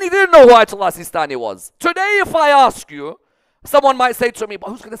 many didn't know who Ayatollah Sistani was. Today, if I ask you, someone might say to me, but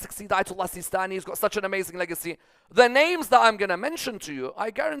who's going to succeed Ayatollah Sistani? He's got such an amazing legacy. The names that I'm going to mention to you,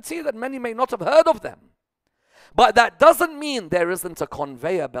 I guarantee that many may not have heard of them. But that doesn't mean there isn't a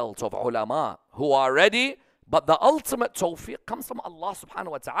conveyor belt of ulama who are ready, but the ultimate tawfiq comes from Allah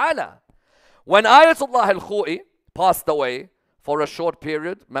subhanahu wa ta'ala. When Ayatollah al-Khoi passed away, for a short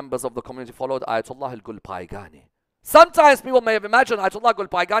period, members of the community followed Ayatollah al-Gulpaigani. Sometimes people may have imagined Ayatollah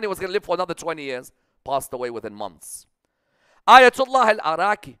al-Gulpaigani was going to live for another 20 years, passed away within months. Ayatollah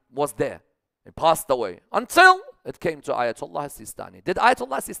al-Araki was there. He passed away until it came to Ayatollah Sistani. Did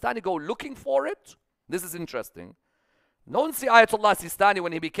Ayatollah Sistani go looking for it? This is interesting. Don't see Ayatollah Sistani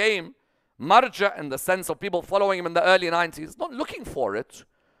when he became marja in the sense of people following him in the early 90s, not looking for it.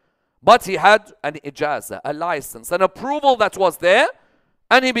 But he had an ijazah, a license, an approval that was there,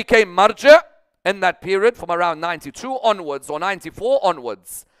 and he became marja in that period from around 92 onwards or 94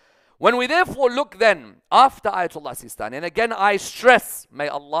 onwards. When we therefore look then after Ayatollah Sistani, and again I stress, may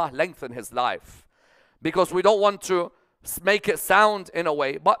Allah lengthen his life, because we don't want to make it sound in a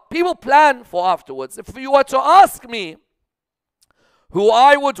way, but people plan for afterwards. If you were to ask me who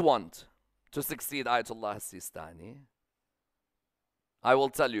I would want to succeed Ayatollah Sistani, I will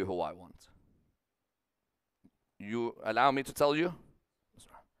tell you who I want. You allow me to tell you?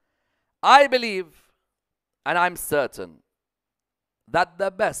 I believe, and I'm certain, that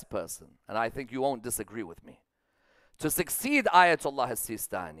the best person, and I think you won't disagree with me, to succeed Ayatollah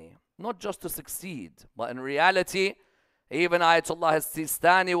Sistani, not just to succeed, but in reality, even Ayatollah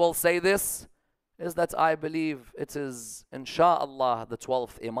Sistani will say this, is that I believe it is, insha'Allah, the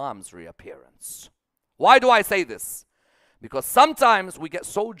 12th Imam's reappearance. Why do I say this? Because sometimes we get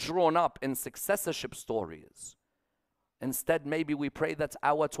so drawn up in successorship stories. Instead, maybe we pray that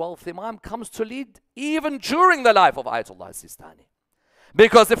our 12th Imam comes to lead even during the life of Ayatollah Sistani.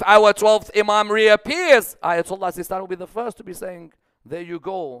 Because if our 12th Imam reappears, Ayatollah Sistani will be the first to be saying, there you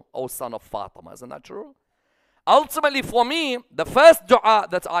go, O son of Fatima. Isn't that true? Ultimately, for me, the first dua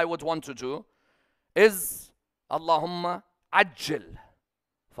that I would want to do is, Allahumma ajil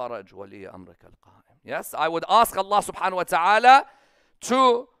faraj wali amrika al-qa'im. Yes, I would ask Allah subhanahu wa ta'ala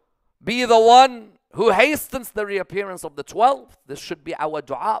to be the one who hastens the reappearance of the 12th. This should be our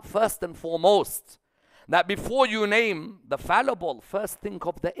dua first and foremost. That before you name the fallible, first think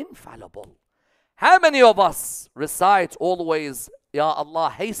of the infallible. How many of us recite always, Ya Allah,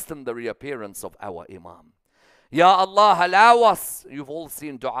 hasten the reappearance of our Imam? Ya Allah, allow us. You've all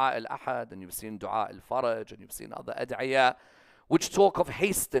seen Dua al-Ahad, and you've seen Dua al-Faraj, and you've seen other ad'iyah, which talk of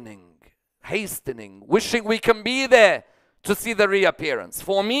hastening, wishing we can be there to see the reappearance.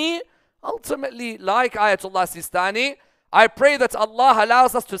 For me, ultimately, like Ayatollah Sistani, I pray that Allah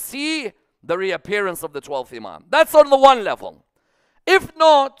allows us to see the reappearance of the 12th Imam. That's on the one level. If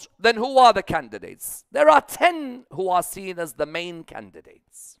not, then who are the candidates? There are 10 who are seen as the main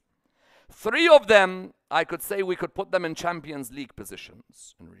candidates. 3 of them, I could say we could put them in Champions League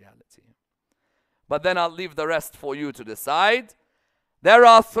positions in reality. But then I'll leave the rest for you to decide. There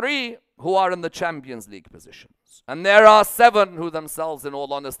are 3 who are in the Champions League positions. And there are 7 who themselves, in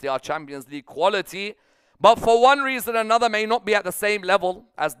all honesty, are Champions League quality, but for one reason or another may not be at the same level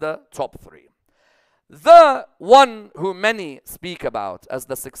as the top 3. The one who many speak about as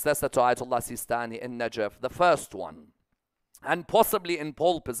the successor to Ayatollah Sistani in Najaf, the first one, and possibly in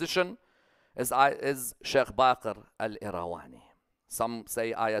pole position, is Sheikh Baqir al-Irawani. Some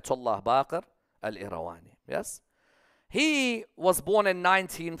say Ayatollah Baqir al-Irawani. Yes? He was born in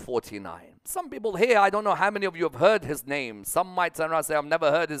 1949. Some people here, I don't know how many of you have heard his name. Some might turn around and say, I've never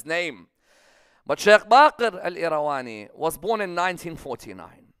heard his name. But Sheikh Baqir al-Irawani was born in 1949,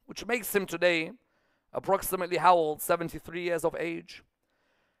 which makes him today approximately how old? 73 years of age.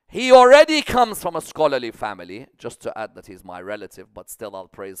 He already comes from a scholarly family, just to add that he's my relative, but still I'll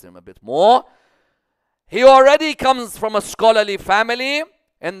praise him a bit more. He already comes from a scholarly family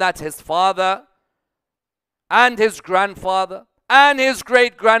in that his father and his grandfather and his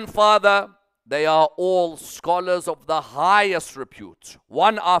great-grandfather, they are all scholars of the highest repute,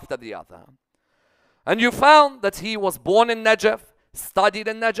 one after the other. And you found that he was born in Najaf, studied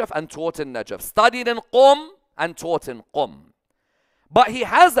in Najaf and taught in Najaf, studied in Qum and taught in Qum. But he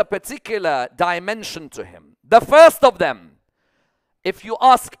has a particular dimension to him. The first of them If you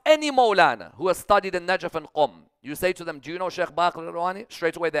ask any Maulana who has studied in Najaf and Qom, you say to them, do you know Sheikh Baqir al-Irawani?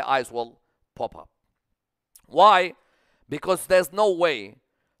 Straight away their eyes will pop up. Why? Because there's no way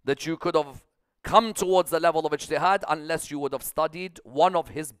that you could have come towards the level of ijtihad unless you would have studied one of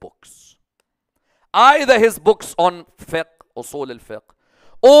his books. Either his books on fiqh, usul al-fiqh,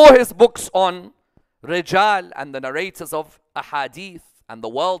 or his books on rijal and the narrators of ahadith and the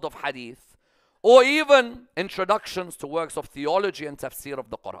world of hadith, or even introductions to works of theology and tafsir of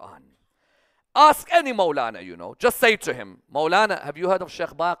the Quran. Ask any Maulana you know, just say to him, Maulana, have you heard of Sheikh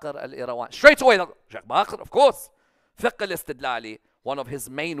Baqir al-Irawani? Straight away, Sheikh Baqir, of course. Fiqh al-Istidlali, one of his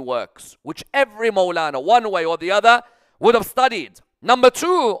main works, which every Maulana, one way or the other, would have studied. Number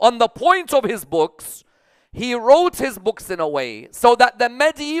two, on the point of his books, he wrote his books in a way so that the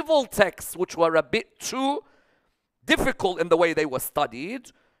medieval texts, which were a bit too difficult in the way they were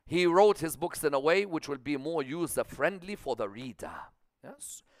studied, he wrote his books in a way which will be more user-friendly for the reader.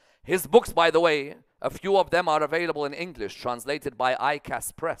 Yes. His books, by the way, a few of them are available in English, translated by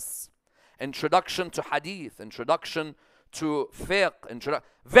ICAS Press. Introduction to Hadith, Introduction to Fiqh,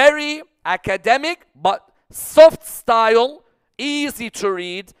 very academic, but soft style, easy to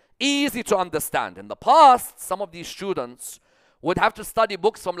read, easy to understand. In the past, some of these students would have to study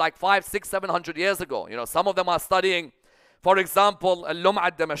books from like 500, 600, 700 years ago. You know, some of them are studying, for example, Al-Lum'a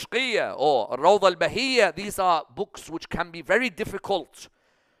al-Damashqiyya or Al-Rawda al-Bahiyya. These are books which can be very difficult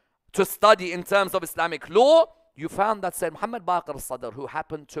to study in terms of Islamic law. You found that Sayyid Muhammad Baqir al-Sadr, who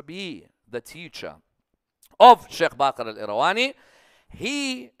happened to be the teacher of Sheikh Baqir al-Irawani,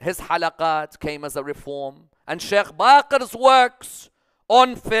 his halaqat came as a reform, and Sheikh Baqir's works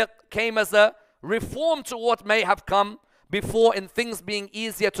on fiqh came as a reform to what may have come before in things being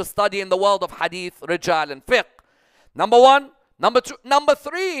easier to study in the world of hadith, rijal and fiqh. Number one. Number two. Number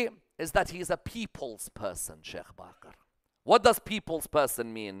three is that he's a people's person, Sheikh Baqir. What does people's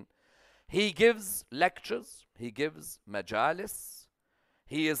person mean? He gives lectures, he gives majalis.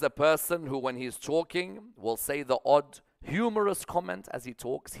 He is a person who, when he's talking, will say the odd humorous comment as he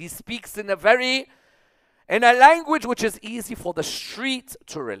talks. He speaks in a language which is easy for the street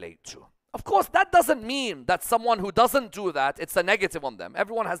to relate to. Of course, that doesn't mean that someone who doesn't do that, it's a negative on them.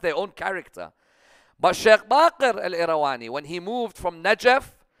 Everyone has their own character. But Sheikh Baqir al-Irawani, when he moved from Najaf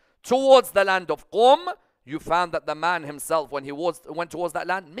towards the land of Qom, you found that the man himself, when he went towards that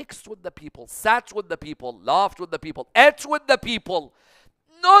land, mixed with the people, sat with the people, laughed with the people, ate with the people.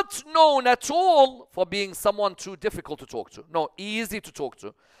 Not known at all for being someone too difficult to talk to. No, easy to talk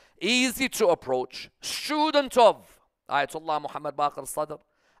to, easy to approach. Student of Ayatollah Muhammad Baqir al-Sadr,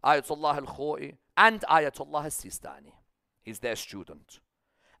 Ayatollah al-Khoi, and Ayatollah al-Sistani. He's their student.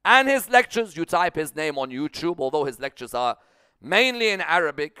 And his lectures, you type his name on YouTube, although his lectures are mainly in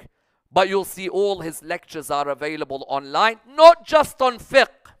Arabic, but you'll see all his lectures are available online, not just on fiqh.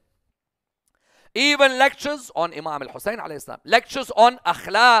 Even lectures on Imam al-Hussein alayhi salam, lectures on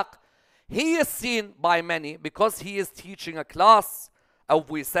akhlaq. He is seen by many because he is teaching a class of,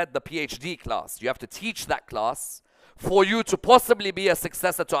 we said, the PhD class. You have to teach that class for you to possibly be a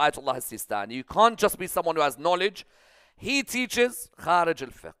successor to Ayatollah al-Sistani. You can't just be someone who has knowledge. He teaches Kharij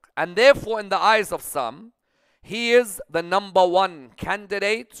al-Fiqh. And therefore, in the eyes of some, he is the number one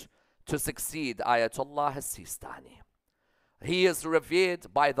candidate to succeed Ayatollah al-Sistani. He is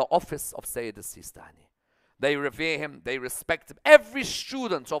revered by the office of Sayyid al-Sistani. They revere him, they respect him. Every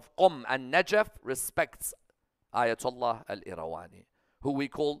student of Qom and Najaf respects Ayatollah al-Irawani, who we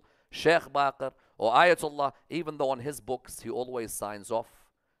call Sheikh Baqir or Ayatollah, even though on his books he always signs off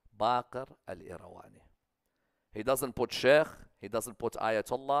Baqir al-Irawani. He doesn't put Sheikh, he doesn't put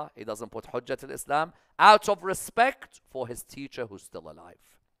Ayatollah, he doesn't put Hujjat al-Islam, out of respect for his teacher who's still alive.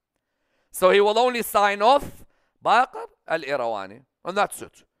 So he will only sign off Baqir al-Irawani, and that's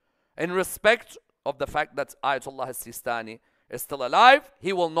it. In respect of the fact that Ayatollah al-Sistani is still alive,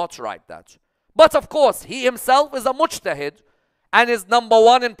 he will not write that. But of course, he himself is a mujtahid and is number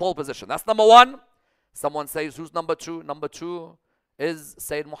one in pole position. That's number one. Someone says, who's number two? Number two is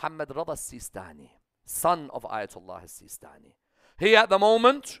Sayyid Muhammad Rada al-Sistani, son of Ayatollah al-Sistani. He at the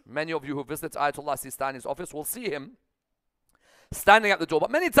moment, many of you who visit Ayatollah al-Sistani's office will see him standing at the door.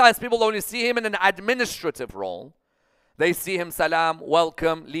 But many times people only see him in an administrative role. They see him, salam,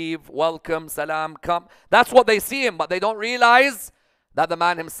 welcome, leave, welcome, salam, come. That's what they see him, but they don't realize that the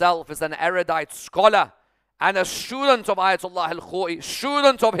man himself is an erudite scholar and a student of Ayatollah al-Khoi,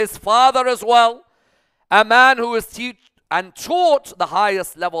 student of his father as well, a man who is taught the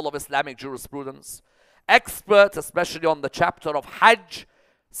highest level of Islamic jurisprudence, expert especially on the chapter of Hajj.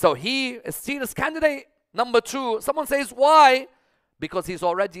 So he is seen as candidate number two. Someone says, why? Because he's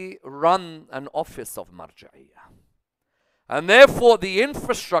already run an office of Marja'iyah. And therefore, the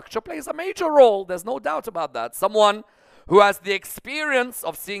infrastructure plays a major role. There's no doubt about that. Someone who has the experience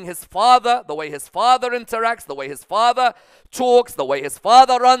of seeing his father, the way his father interacts, the way his father talks, the way his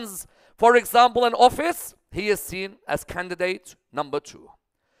father runs, for example, an office, he is seen as candidate number 2.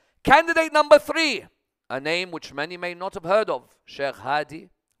 Candidate number 3, a name which many may not have heard of, Sheikh Hadi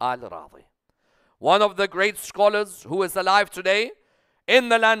Al-Radi. One of the great scholars who is alive today in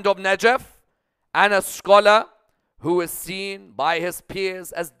the land of Najaf, and a scholar who is seen by his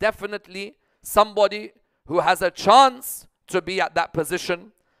peers as definitely somebody who has a chance to be at that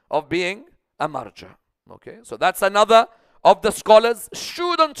position of being a marja. Okay, so that's another of the scholars,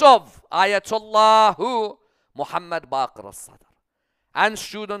 student of Ayatollah who? Muhammad Baqir al-Sadr, and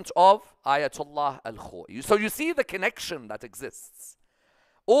student of Ayatollah al-Khoi. So you see the connection that exists.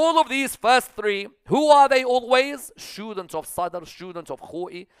 All of these first 3, who are they always? Student of Sadr, student of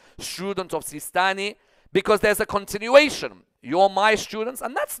Khoi, student of Sistani, because there's a continuation. You're my students,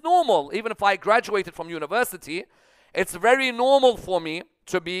 and that's normal. Even if I graduated from university, it's very normal for me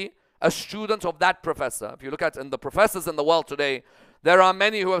to be a student of that professor. If you look at the professors in the world today, there are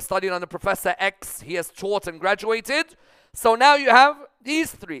many who have studied under Professor X. He has taught and graduated. So now you have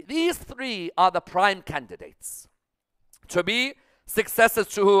these 3. These 3 are the prime candidates to be successors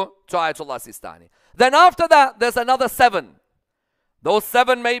to who? To Ayatollah Sistani. Then after that, there's another 7. Those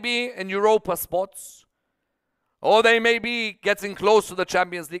 7 may be in Europa spots, or they may be getting close to the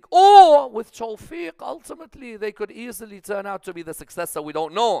Champions League, or with Tawfiq, ultimately they could easily turn out to be the successor. We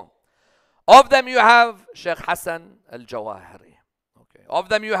don't know. Of them you have Sheikh Hassan al-Jawahiri. Okay. Of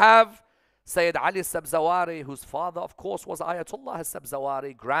them you have Sayyid Ali Sabzawari, whose father, of course, was Ayatollah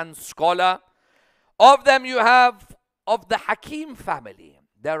al-Sabzawari, grand scholar. Of them you have, of the Hakim family,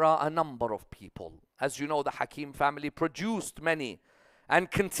 there are a number of people. As you know, the Hakim family produced many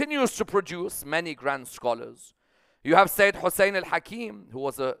and continues to produce many grand scholars. You have Sayyid Hussein al-Hakim, who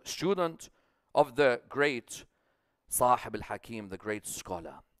was a student of the great Sahib al-Hakim, the great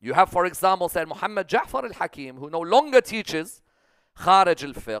scholar. You have, for example, Sayyid Muhammad Ja'far al-Hakim, who no longer teaches Kharij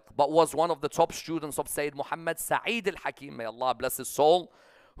al-Fiqh, but was one of the top students of Sayyid Muhammad Sa'id al-Hakim, may Allah bless his soul,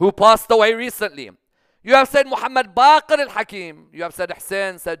 who passed away recently. You have Sayyid Muhammad Baqir al-Hakim, you have Sayyid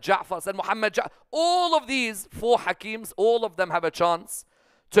Hussein, Sayyid Ja'far, Sayyid Muhammad Ja'far. All of these 4 Hakims, all of them have a chance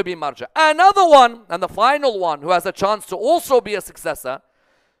to be marja. Another one, and the final one, who has a chance to also be a successor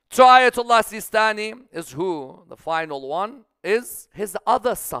to Ayatollah Sistani is who? The final one is his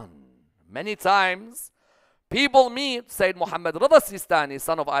other son. Many times, people meet Sayyid Muhammad Rida Sistani,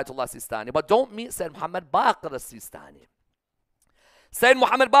 son of Ayatollah Sistani, but don't meet Sayyid Muhammad Baqir al-Sistani. Sayyid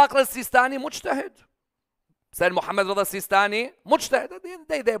Muhammad Baqir al-Sistani, mujtahid. Sayyid Muhammad Rida Sistani,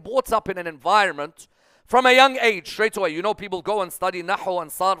 mujtahid. They're brought up in an environment from a young age, straight away. You know, people go and study Nahu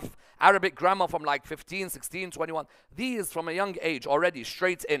and Sarf, Arabic grammar from like 15, 16, 21. These from a young age already,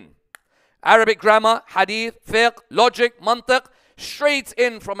 straight in. Arabic grammar, hadith, fiqh, logic, mantiq, straight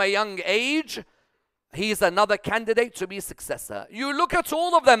in from a young age. He's another candidate to be successor. You look at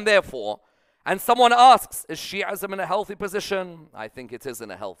all of them, therefore, and someone asks, is Shi'ism in a healthy position? I think it is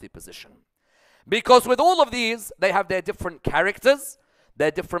in a healthy position. Because with all of these, they have their different characters,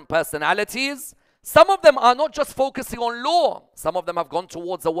 their different personalities. Some of them are not just focusing on law. Some of them have gone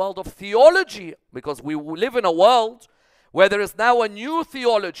towards a world of theology, because we live in a world where there is now a new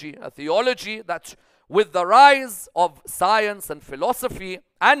theology, a theology that with the rise of science and philosophy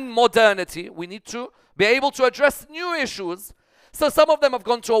and modernity, we need to be able to address new issues. So some of them have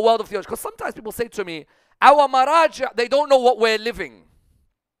gone to a world of theology. Because sometimes people say to me, our maraja, they don't know what we're living.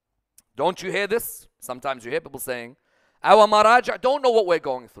 Don't you hear this? Sometimes you hear people saying, our maraja don't know what we're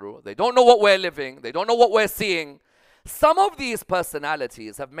going through. They don't know what we're living. They don't know what we're seeing. Some of these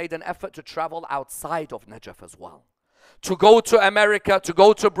personalities have made an effort to travel outside of Najaf as well. To go to America, to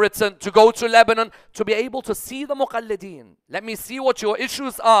go to Britain, to go to Lebanon, to be able to see the muqalladeen. Let me see what your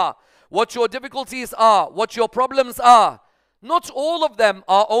issues are, what your difficulties are, what your problems are. Not all of them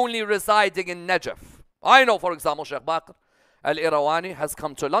are only residing in Najaf. I know, for example, Sheikh Baqir Al-Irawani has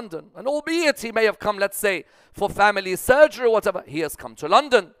come to London. And albeit he may have come, let's say, for family surgery or whatever, he has come to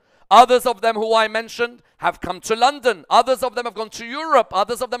London. Others of them who I mentioned have come to London. Others of them have gone to Europe.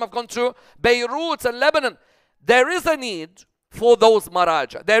 Others of them have gone to Beirut and Lebanon. There is a need for those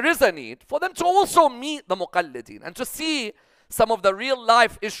maraja. There is a need for them to also meet the muqalladeen and to see some of the real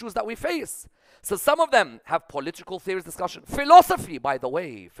life issues that we face. So some of them have political theories discussion. Philosophy, by the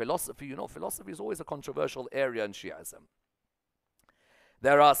way. Philosophy, you know, philosophy is always a controversial area in Shi'ism.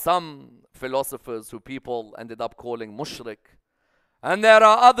 There are some philosophers who people ended up calling mushrik. And there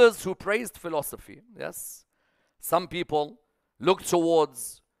are others who praised philosophy. Yes. Some people look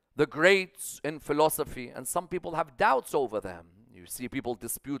towards the greats in philosophy, and some people have doubts over them. You see people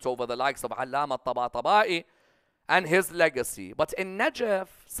dispute over the likes of Allama Tabatabai and his legacy. But in Najaf,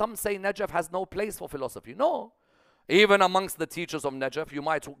 some say Najaf has no place for philosophy. No. Even amongst the teachers of Najaf, you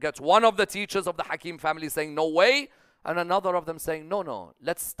might get one of the teachers of the Hakim family saying, no way, and another of them saying, no, no,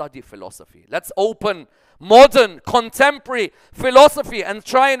 let's study philosophy. Let's open modern, contemporary philosophy and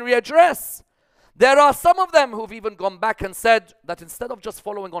try and readdress. There are some of them who've even gone back and said that instead of just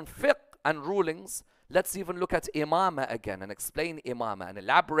following on fiqh and rulings, let's even look at imama again and explain imama and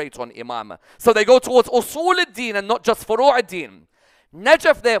elaborate on imama. So they go towards usul ad-din and not just furu' ad-din.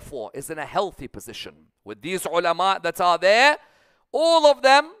 Najaf, therefore, is in a healthy position. With these ulama that are there, all of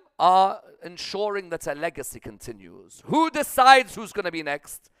them are ensuring that a legacy continues. Who decides who's going to be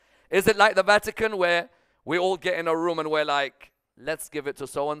next? Is it like the Vatican where we all get in a room and we're like, let's give it to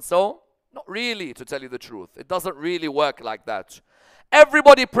so-and-so? Not really, to tell you the truth. It doesn't really work like that.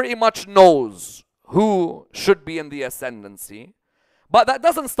 Everybody pretty much knows who should be in the ascendancy. But that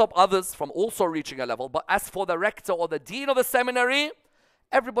doesn't stop others from also reaching a level. But as for the rector or the dean of the seminary,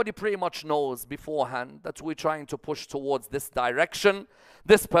 everybody pretty much knows beforehand that we're trying to push towards this direction.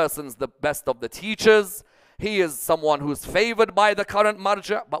 This person's the best of the teachers. He is someone who's favored by the current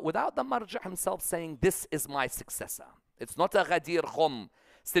marja, but without the marja himself saying, this is my successor. It's not a ghadir khum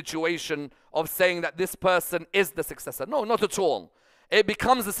situation of saying that this person is the successor. No, not at all. It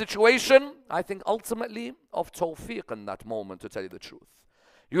becomes a situation, I think, ultimately of tawfiq in that moment, to tell you the truth.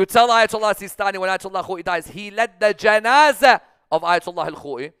 You tell Ayatollah Sistani when Ayatollah Khou'i dies, he led the janazah of Ayatollah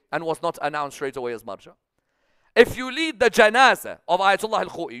al-Khou'i and was not announced straight away as marja. If you lead the janazah of Ayatollah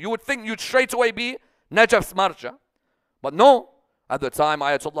al-Khou'i, you would think you'd straight away be Najaf's marja. But no, at the time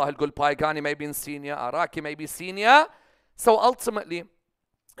Ayatollah al-Gulpaigani may be senior, Araki may be senior. So ultimately,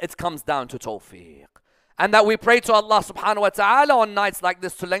 it comes down to tawfiq. And that we pray to Allah subhanahu wa ta'ala on nights like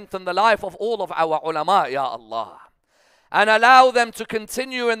this to lengthen the life of all of our ulama, ya Allah. And allow them to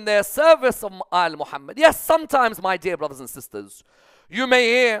continue in their service of Al Muhammad. Yes, sometimes, my dear brothers and sisters, you may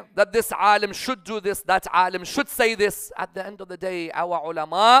hear that this alim should do this, that alim should say this. At the end of the day, our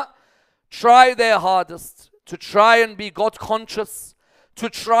ulama try their hardest to try and be God conscious, to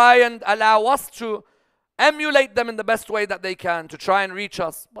try and allow us to emulate them in the best way that they can, to try and reach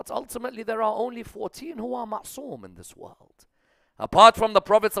us. But ultimately, there are only 14 who are ma'soom in this world. Apart from the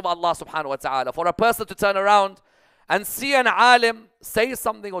prophets of Allah subhanahu wa ta'ala, for a person to turn around and see an alim say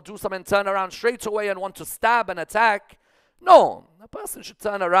something or do something, turn around straight away and want to stab and attack, no, a person should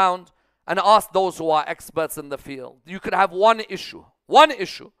turn around and ask those who are experts in the field. You could have one issue,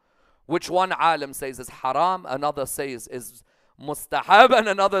 which one alim says is haram, another says is mustahab, and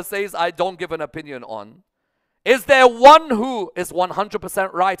another says I don't give an opinion on. Is there one who is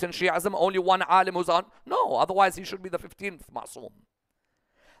 100% right in Shi'ism? Only one alim who's on? No, otherwise he should be the 15th ma'soom.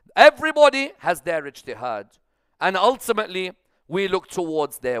 Everybody has their ijtihad, and ultimately we look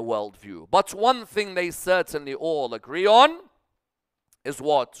towards their worldview. But one thing they certainly all agree on is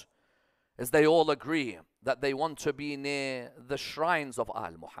what? Is they all agree that they want to be near the shrines of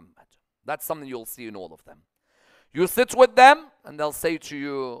Al Muhammad. That's something you'll see in all of them. You sit with them and they'll say to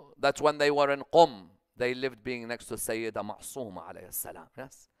you that when they were in Qum, they lived being next to Sayyida Ma'sooma alayhi salam.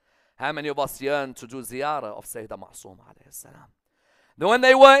 Yes? How many of us yearn to do ziyarah of Sayyida Ma'sooma alayhi salam? Then when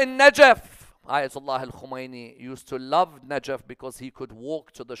they were in Najaf, Ayatollah al-Khumaini used to love Najaf because he could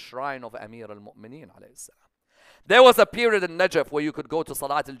walk to the shrine of Amir al-Mu'mineen alayhi salam. There was a period in Najaf where you could go to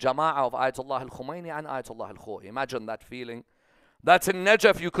Salat al-Jama'ah of Ayatollah al-Khumaini and Ayatollah al-Khou'i. Imagine that feeling. That in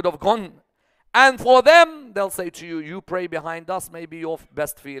Najaf you could have gone. And for them, they'll say to you, you pray behind us, maybe your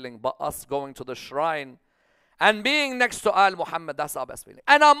best feeling, but us going to the shrine and being next to Al Muhammad, that's our best feeling.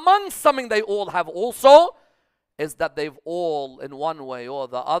 And amongst something they all have also is that they've all, in one way or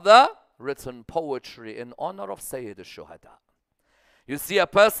the other, written poetry in honor of Sayyid al-Shuhada. You see, a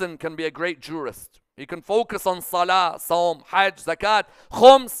person can be a great jurist. He can focus on salah, saum, hajj, zakat,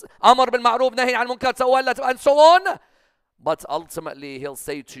 khums, amr bil ma'roof, nahi al munkar, tawallat, and so on. But ultimately, he'll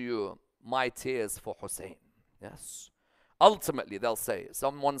say to you, my tears for Hussein. Yes. Ultimately, they'll say.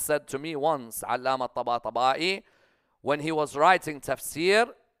 Someone said to me once, Allama Tabatabai, when he was writing tafsir,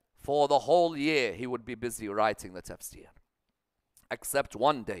 for the whole year, he would be busy writing the tafsir. Except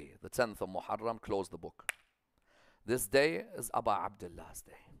one day, the 10th of Muharram, closed the book. This day is Aba Abdullah's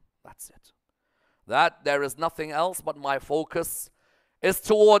day. That's it. That there is nothing else but my focus is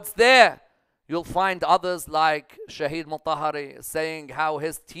towards there. You'll find others like Shaheed Mutahari saying how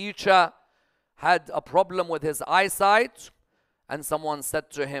his teacher had a problem with his eyesight, and someone said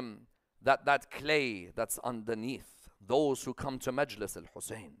to him that that clay that's underneath, those who come to Majlis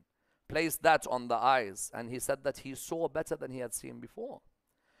al-Hussein, place that on the eyes, and he said that he saw better than he had seen before.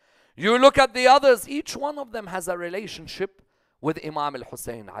 You look at the others, each one of them has a relationship with Imam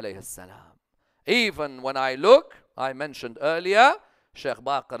al-Hussein alayhi salam. Even when I look, I mentioned earlier, Sheikh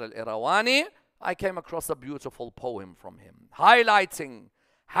Baqir al-Irawani, I came across a beautiful poem from him, highlighting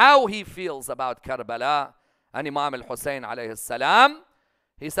how he feels about Karbala and Imam al-Hussein alayhi salam.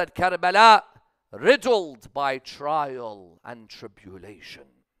 He said, Karbala, riddled by trial and tribulation.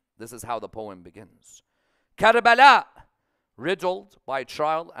 This is how the poem begins. Karbala, riddled by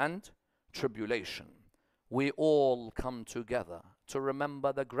trial and tribulation. We all come together to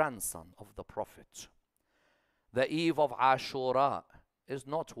remember the grandson of the Prophet. The eve of Ashura is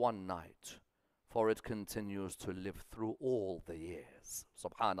not one night, for it continues to live through all the years.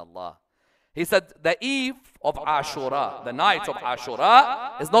 Subhanallah. He said the eve of Ashura, the night of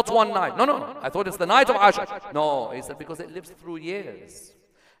Ashura, is not one night. No. I thought it's the night of Ashura. No, he said because it lives through years.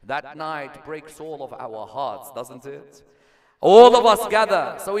 That night breaks all of our hearts, doesn't it? All of us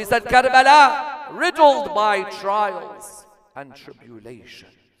gather. So he said, Karbala, riddled by trials and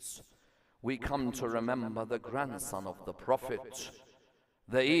tribulations. We come to remember the grandson of the Prophet.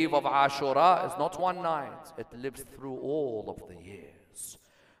 The eve of Ashura is not one night. It lives through all of the years.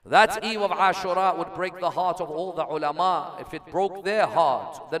 That eve of Ashura would break the heart of all the ulama. If it broke their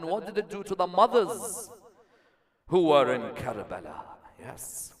heart, then what did it do to the mothers who were in Karbala?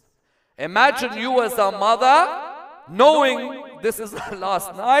 Yes. Imagine you as a mother knowing this is the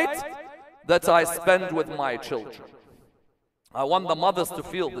last night that I spend with my children. I want the mothers to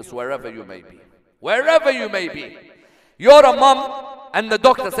feel this wherever you may be. Wherever you may be. You're a mom and the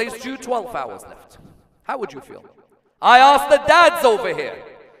doctor says to you 12 hours left. How would you feel? I asked the dads over here.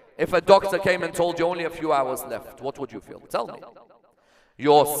 If a doctor came and told you only a few hours left, what would you feel? Tell me.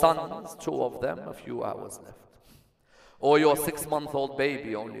 Your sons, 2 of them, a few hours left. Or your 6-month-old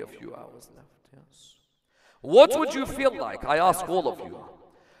baby, only a few hours left. Yes. What would you feel like? I ask all of you.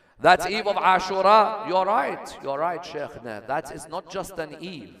 That eve of Ashura, you're right, Shaykhna. That is not just an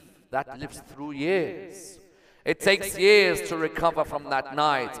eve. That lives through years. It takes years to recover from that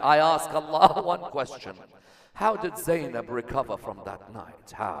night. I ask Allah one question. How did Zainab recover from that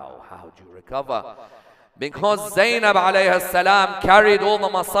night? How do you recover? Because Zainab alayhi salam carried all the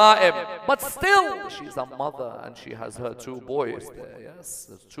masa'ib, but still she's a mother and she has her 2 boys there. Yes,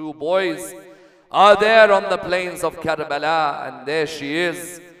 the 2 boys are there on the plains of Karbala, and there she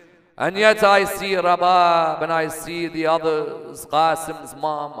is. And yet I see Rabab and I see the others, Qasim's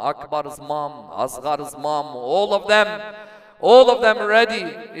mom, Akbar's mom, Asghar's mom, all of them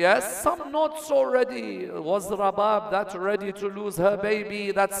ready. Yes, some not so ready. Was Rabab that ready to lose her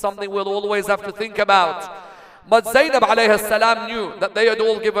baby? That's something we'll always have to think about. But Zainab alayhi salam knew that they had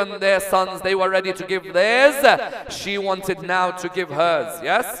all given their sons. They were ready to give theirs. She wanted now to give hers.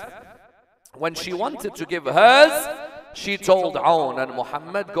 Yes? When she wanted to give hers, she told Aun and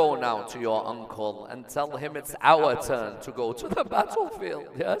Muhammad, go now to your uncle and tell him it's our turn to go to the battlefield.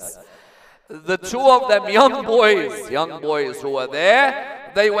 Yes? The 2 of them, young boys who were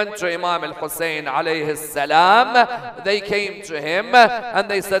there, they went to Imam al-Hussein alayhi salam. They came to him and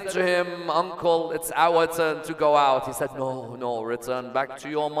they said to him, uncle, it's our turn to go out. He said, no, return back to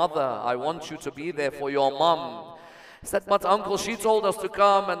your mother. I want you to be there for your mom. He said, but uncle, she told us to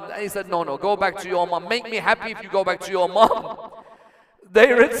come. And he said, no, go back to your mom. Make me happy if you go back to your mom.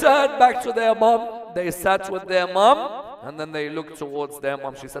 They returned back to their mom. They sat with their mom. And then they looked towards their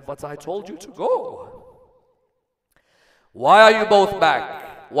mom. She said, but I told you to go. Why are you both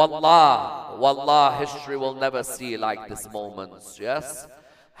back? Wallah, history will never see like this moment. Yes?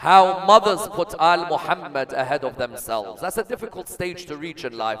 How mothers put Al-Muhammad ahead of themselves. That's a difficult stage to reach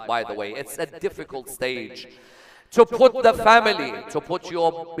in life, by the way. It's a difficult stage. To put the family, to put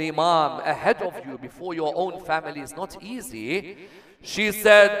your imam ahead of you before your own family is not easy. She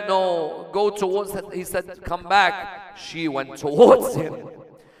said, no, go towards him. He said, come back. She went towards him.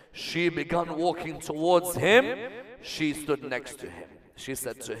 She began walking towards him. She stood next to him. She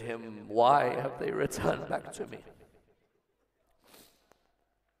said to him, why have they returned back to me?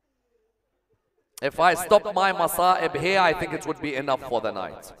 If I stop my masa'ib here, I think it would be enough for the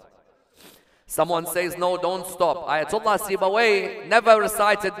night. Someone says, no, don't stop. Ayatollah Sibawayh never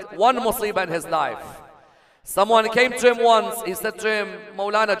recited one musibah in his life. Someone came to him once, he said to him,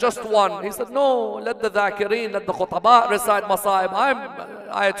 Maulana, just one. He said, no, let the dhakireen, let the khutaba recite masa'ib.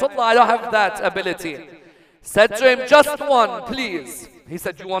 Ayatollah, I don't have that ability. Said to him, just one, please. He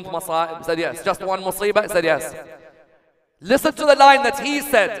said, you want masa'ib? He said, yes. Just one musibah? He said, yes. Listen to the line that he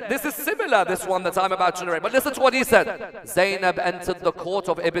said. This is similar, this one that I'm about to narrate. But listen to what he said. Zainab entered the court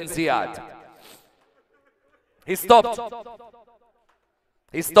of Ibn Ziyad. He stopped.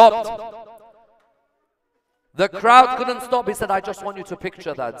 The crowd couldn't stop. He said, I just want you to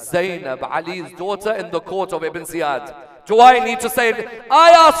picture that. Zainab, Ali's daughter, in the court of Ibn Ziyad. Do I need to say it?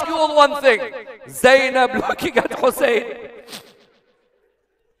 I ask you all one thing. Zainab looking at Hussein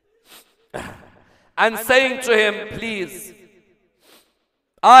and saying to him, please,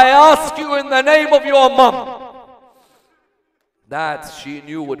 I ask you in the name of your mum. That she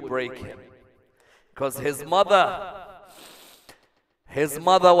knew would break him. Because his mother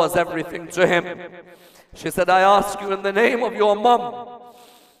was everything to him. She said, I ask you in the name of your mum,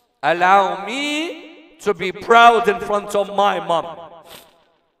 allow me to be proud in front of my mum.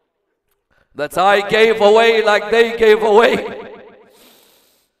 That I gave away like they gave away.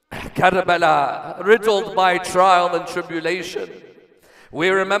 Karbala, riddled by trial and tribulation. We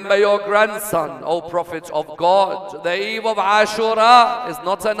remember your grandson, O Prophet of God. The eve of Ashura is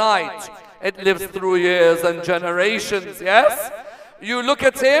not a night. It lives through years and generations, yes? You look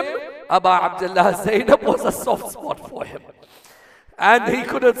at him, Abu Abdullah, Zainab was a soft spot for him. And he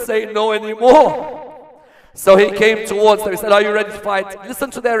couldn't say no anymore. So he came towards them. He said, are you ready to fight? Listen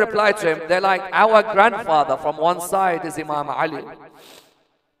to their reply to him. They're like, our grandfather from one side is Imam Ali.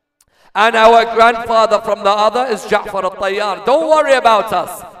 And our grandfather from the other is Ja'far al-Tayyar. Don't worry about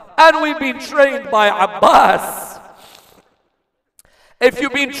us. And we've been trained by Abbas. If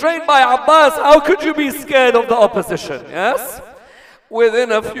you've been trained by Abbas, how could you be scared of the opposition? Yes?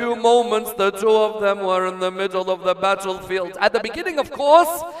 Within a few moments, the two of them were in the middle of the battlefield. At the beginning, of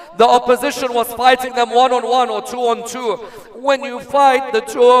course, the opposition was fighting them 1-on-1 or 2-on-2. When you fight the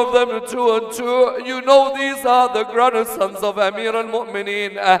two of them 2-on-2, you know these are the grandsons of Amir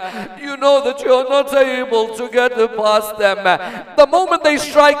al-Mu'mineen. You know that you're not able to get past them. The moment they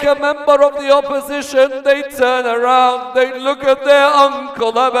strike a member of the opposition, they turn around, they look at their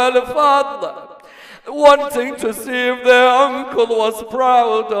uncle, Abu al-Fadl, wanting to see if their uncle was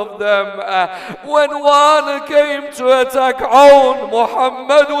proud of them. When one came to attack Aoun,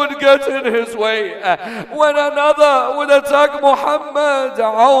 Muhammad would get in his way. When another would attack Muhammad,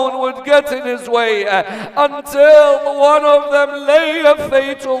 Aoun would get in his way, until one of them lay a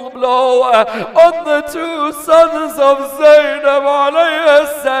fatal blow on the two sons of Zainab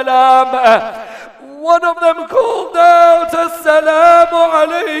alayhi salam. One of them called out, Assalamu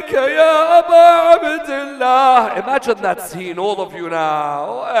alayka ya Aba Abdullah. Imagine that scene, all of you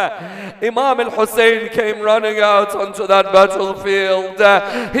now. Imam al-Hussein came running out onto that battlefield.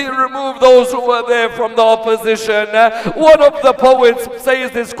 He removed those who were there from the opposition. One of the poets says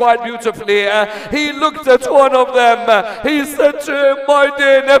this quite beautifully. He looked at one of them. He said to him, my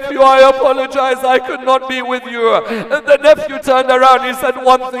dear nephew, I apologize, I could not be with you. And the nephew turned around, he said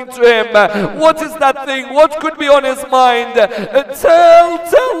one thing to him. What is that thing? What could be on his mind?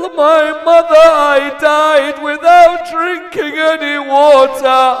 Tell my mother I died without drinking any water.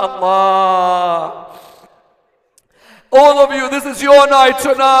 Allah. All of you, this is your night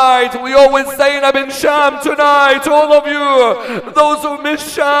tonight. We always say Zainab in Sham tonight. All of you, those who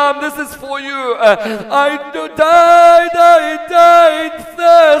miss Sham, this is for you. I died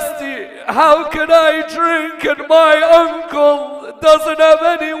thirsty. How can I drink? And my uncle doesn't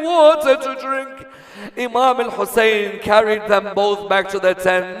have any water to drink. Imam al-Hussein carried them both back to their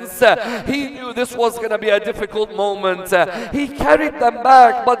tents. He knew this was going to be a difficult moment. He carried them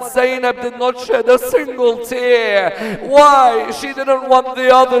back, but Zainab did not shed a single tear. Why? She didn't want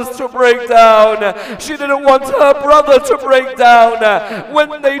the others to break down. She didn't want her brother to break down.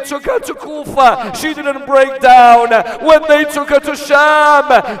 When they took her to Kufa, she didn't break down. When they took her to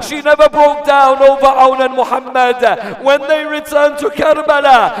Sham, she never broke down over Aoun and Muhammad. When they returned to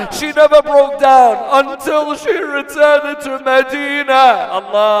Karbala, she never broke down until she returned to Medina.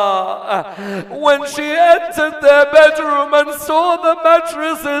 Allah. When she entered their bedroom and saw the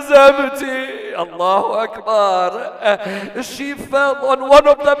mattresses empty, Allahu Akbar, she fell on one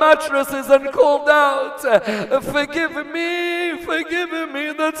of the mattresses and called out, forgive me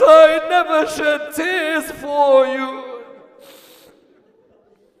that I never shed tears for you.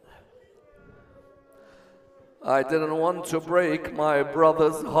 I didn't want to break my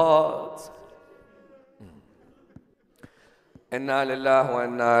brother's heart. Inna lillahi wa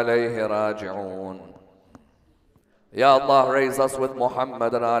inna ilayhi raji'un. Ya Allah, raise us with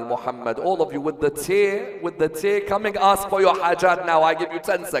Muhammad and Al Muhammad. All of you with the tear coming, ask for your hajat now. I give you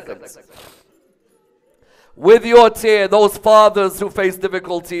 10 seconds. With your tear, those fathers who face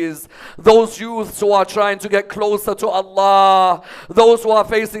difficulties, those youths who are trying to get closer to Allah, those who are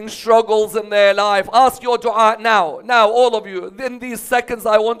facing struggles in their life, ask your dua now. Now, all of you, in these seconds,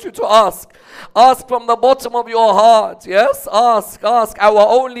 I want you to ask. Ask from the bottom of your heart. Yes, ask. Our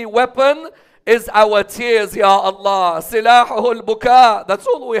only weapon is our tears, Ya Allah. Silahul buka. That's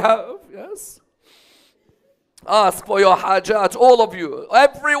all we have. Yes. Ask for your hajat, all of you.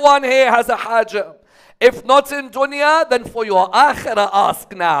 Everyone here has a hajat. If not in dunya, then for your akhirah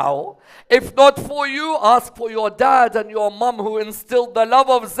ask now. If not for you, ask for your dad and your mum who instilled the love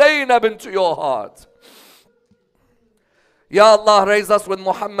of Zainab into your heart. Ya Allah, raise us with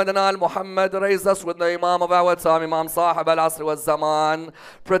Muhammad and Al Muhammad. Raise us with the Imam of our time, Imam Sahib al-Asr wal-Zaman.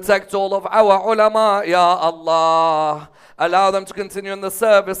 Protect all of our ulama, Ya Allah. Allow them to continue in the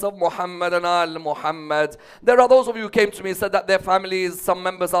service of Muhammad and Al Muhammad. There are those of you who came to me and said that their families, some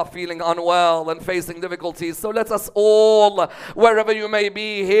members are feeling unwell and facing difficulties. So let us all, wherever you may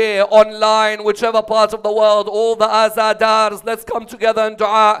be, here, online, whichever part of the world, all the azadars, let's come together in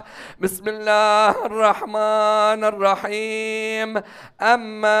dua. Bismillah ar-Rahman ar-Rahim.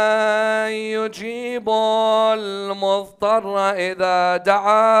 Amma yujibu al-mudtarra idha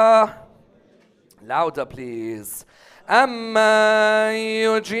da'a. Louder, please. أَمَّن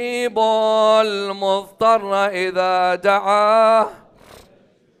يُجِيبُ الْمُضْطَرَّ إِذَا دَعَاهُ.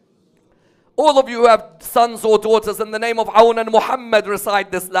 All of you who have sons or daughters, in the name of Aun and Muhammad,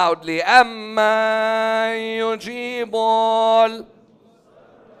 recite this loudly. أَمَّن يُجِيبُ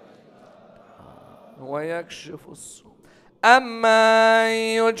وَيَكْشِفُ السُّوءَ. أَمَّن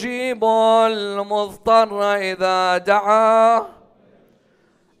يُجِيبُ الْمُضْطَرَّ إِذَا دَعَاهُ.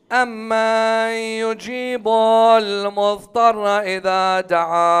 أَمَّن يُجِيبُ الْمُضْطَرَّ إِذَا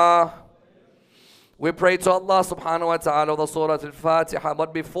دَعَاهُ. We pray to Allah subhanahu wa ta'ala the Surah Al-Fatiha,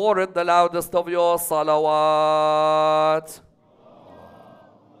 but before it the loudest of your salawat.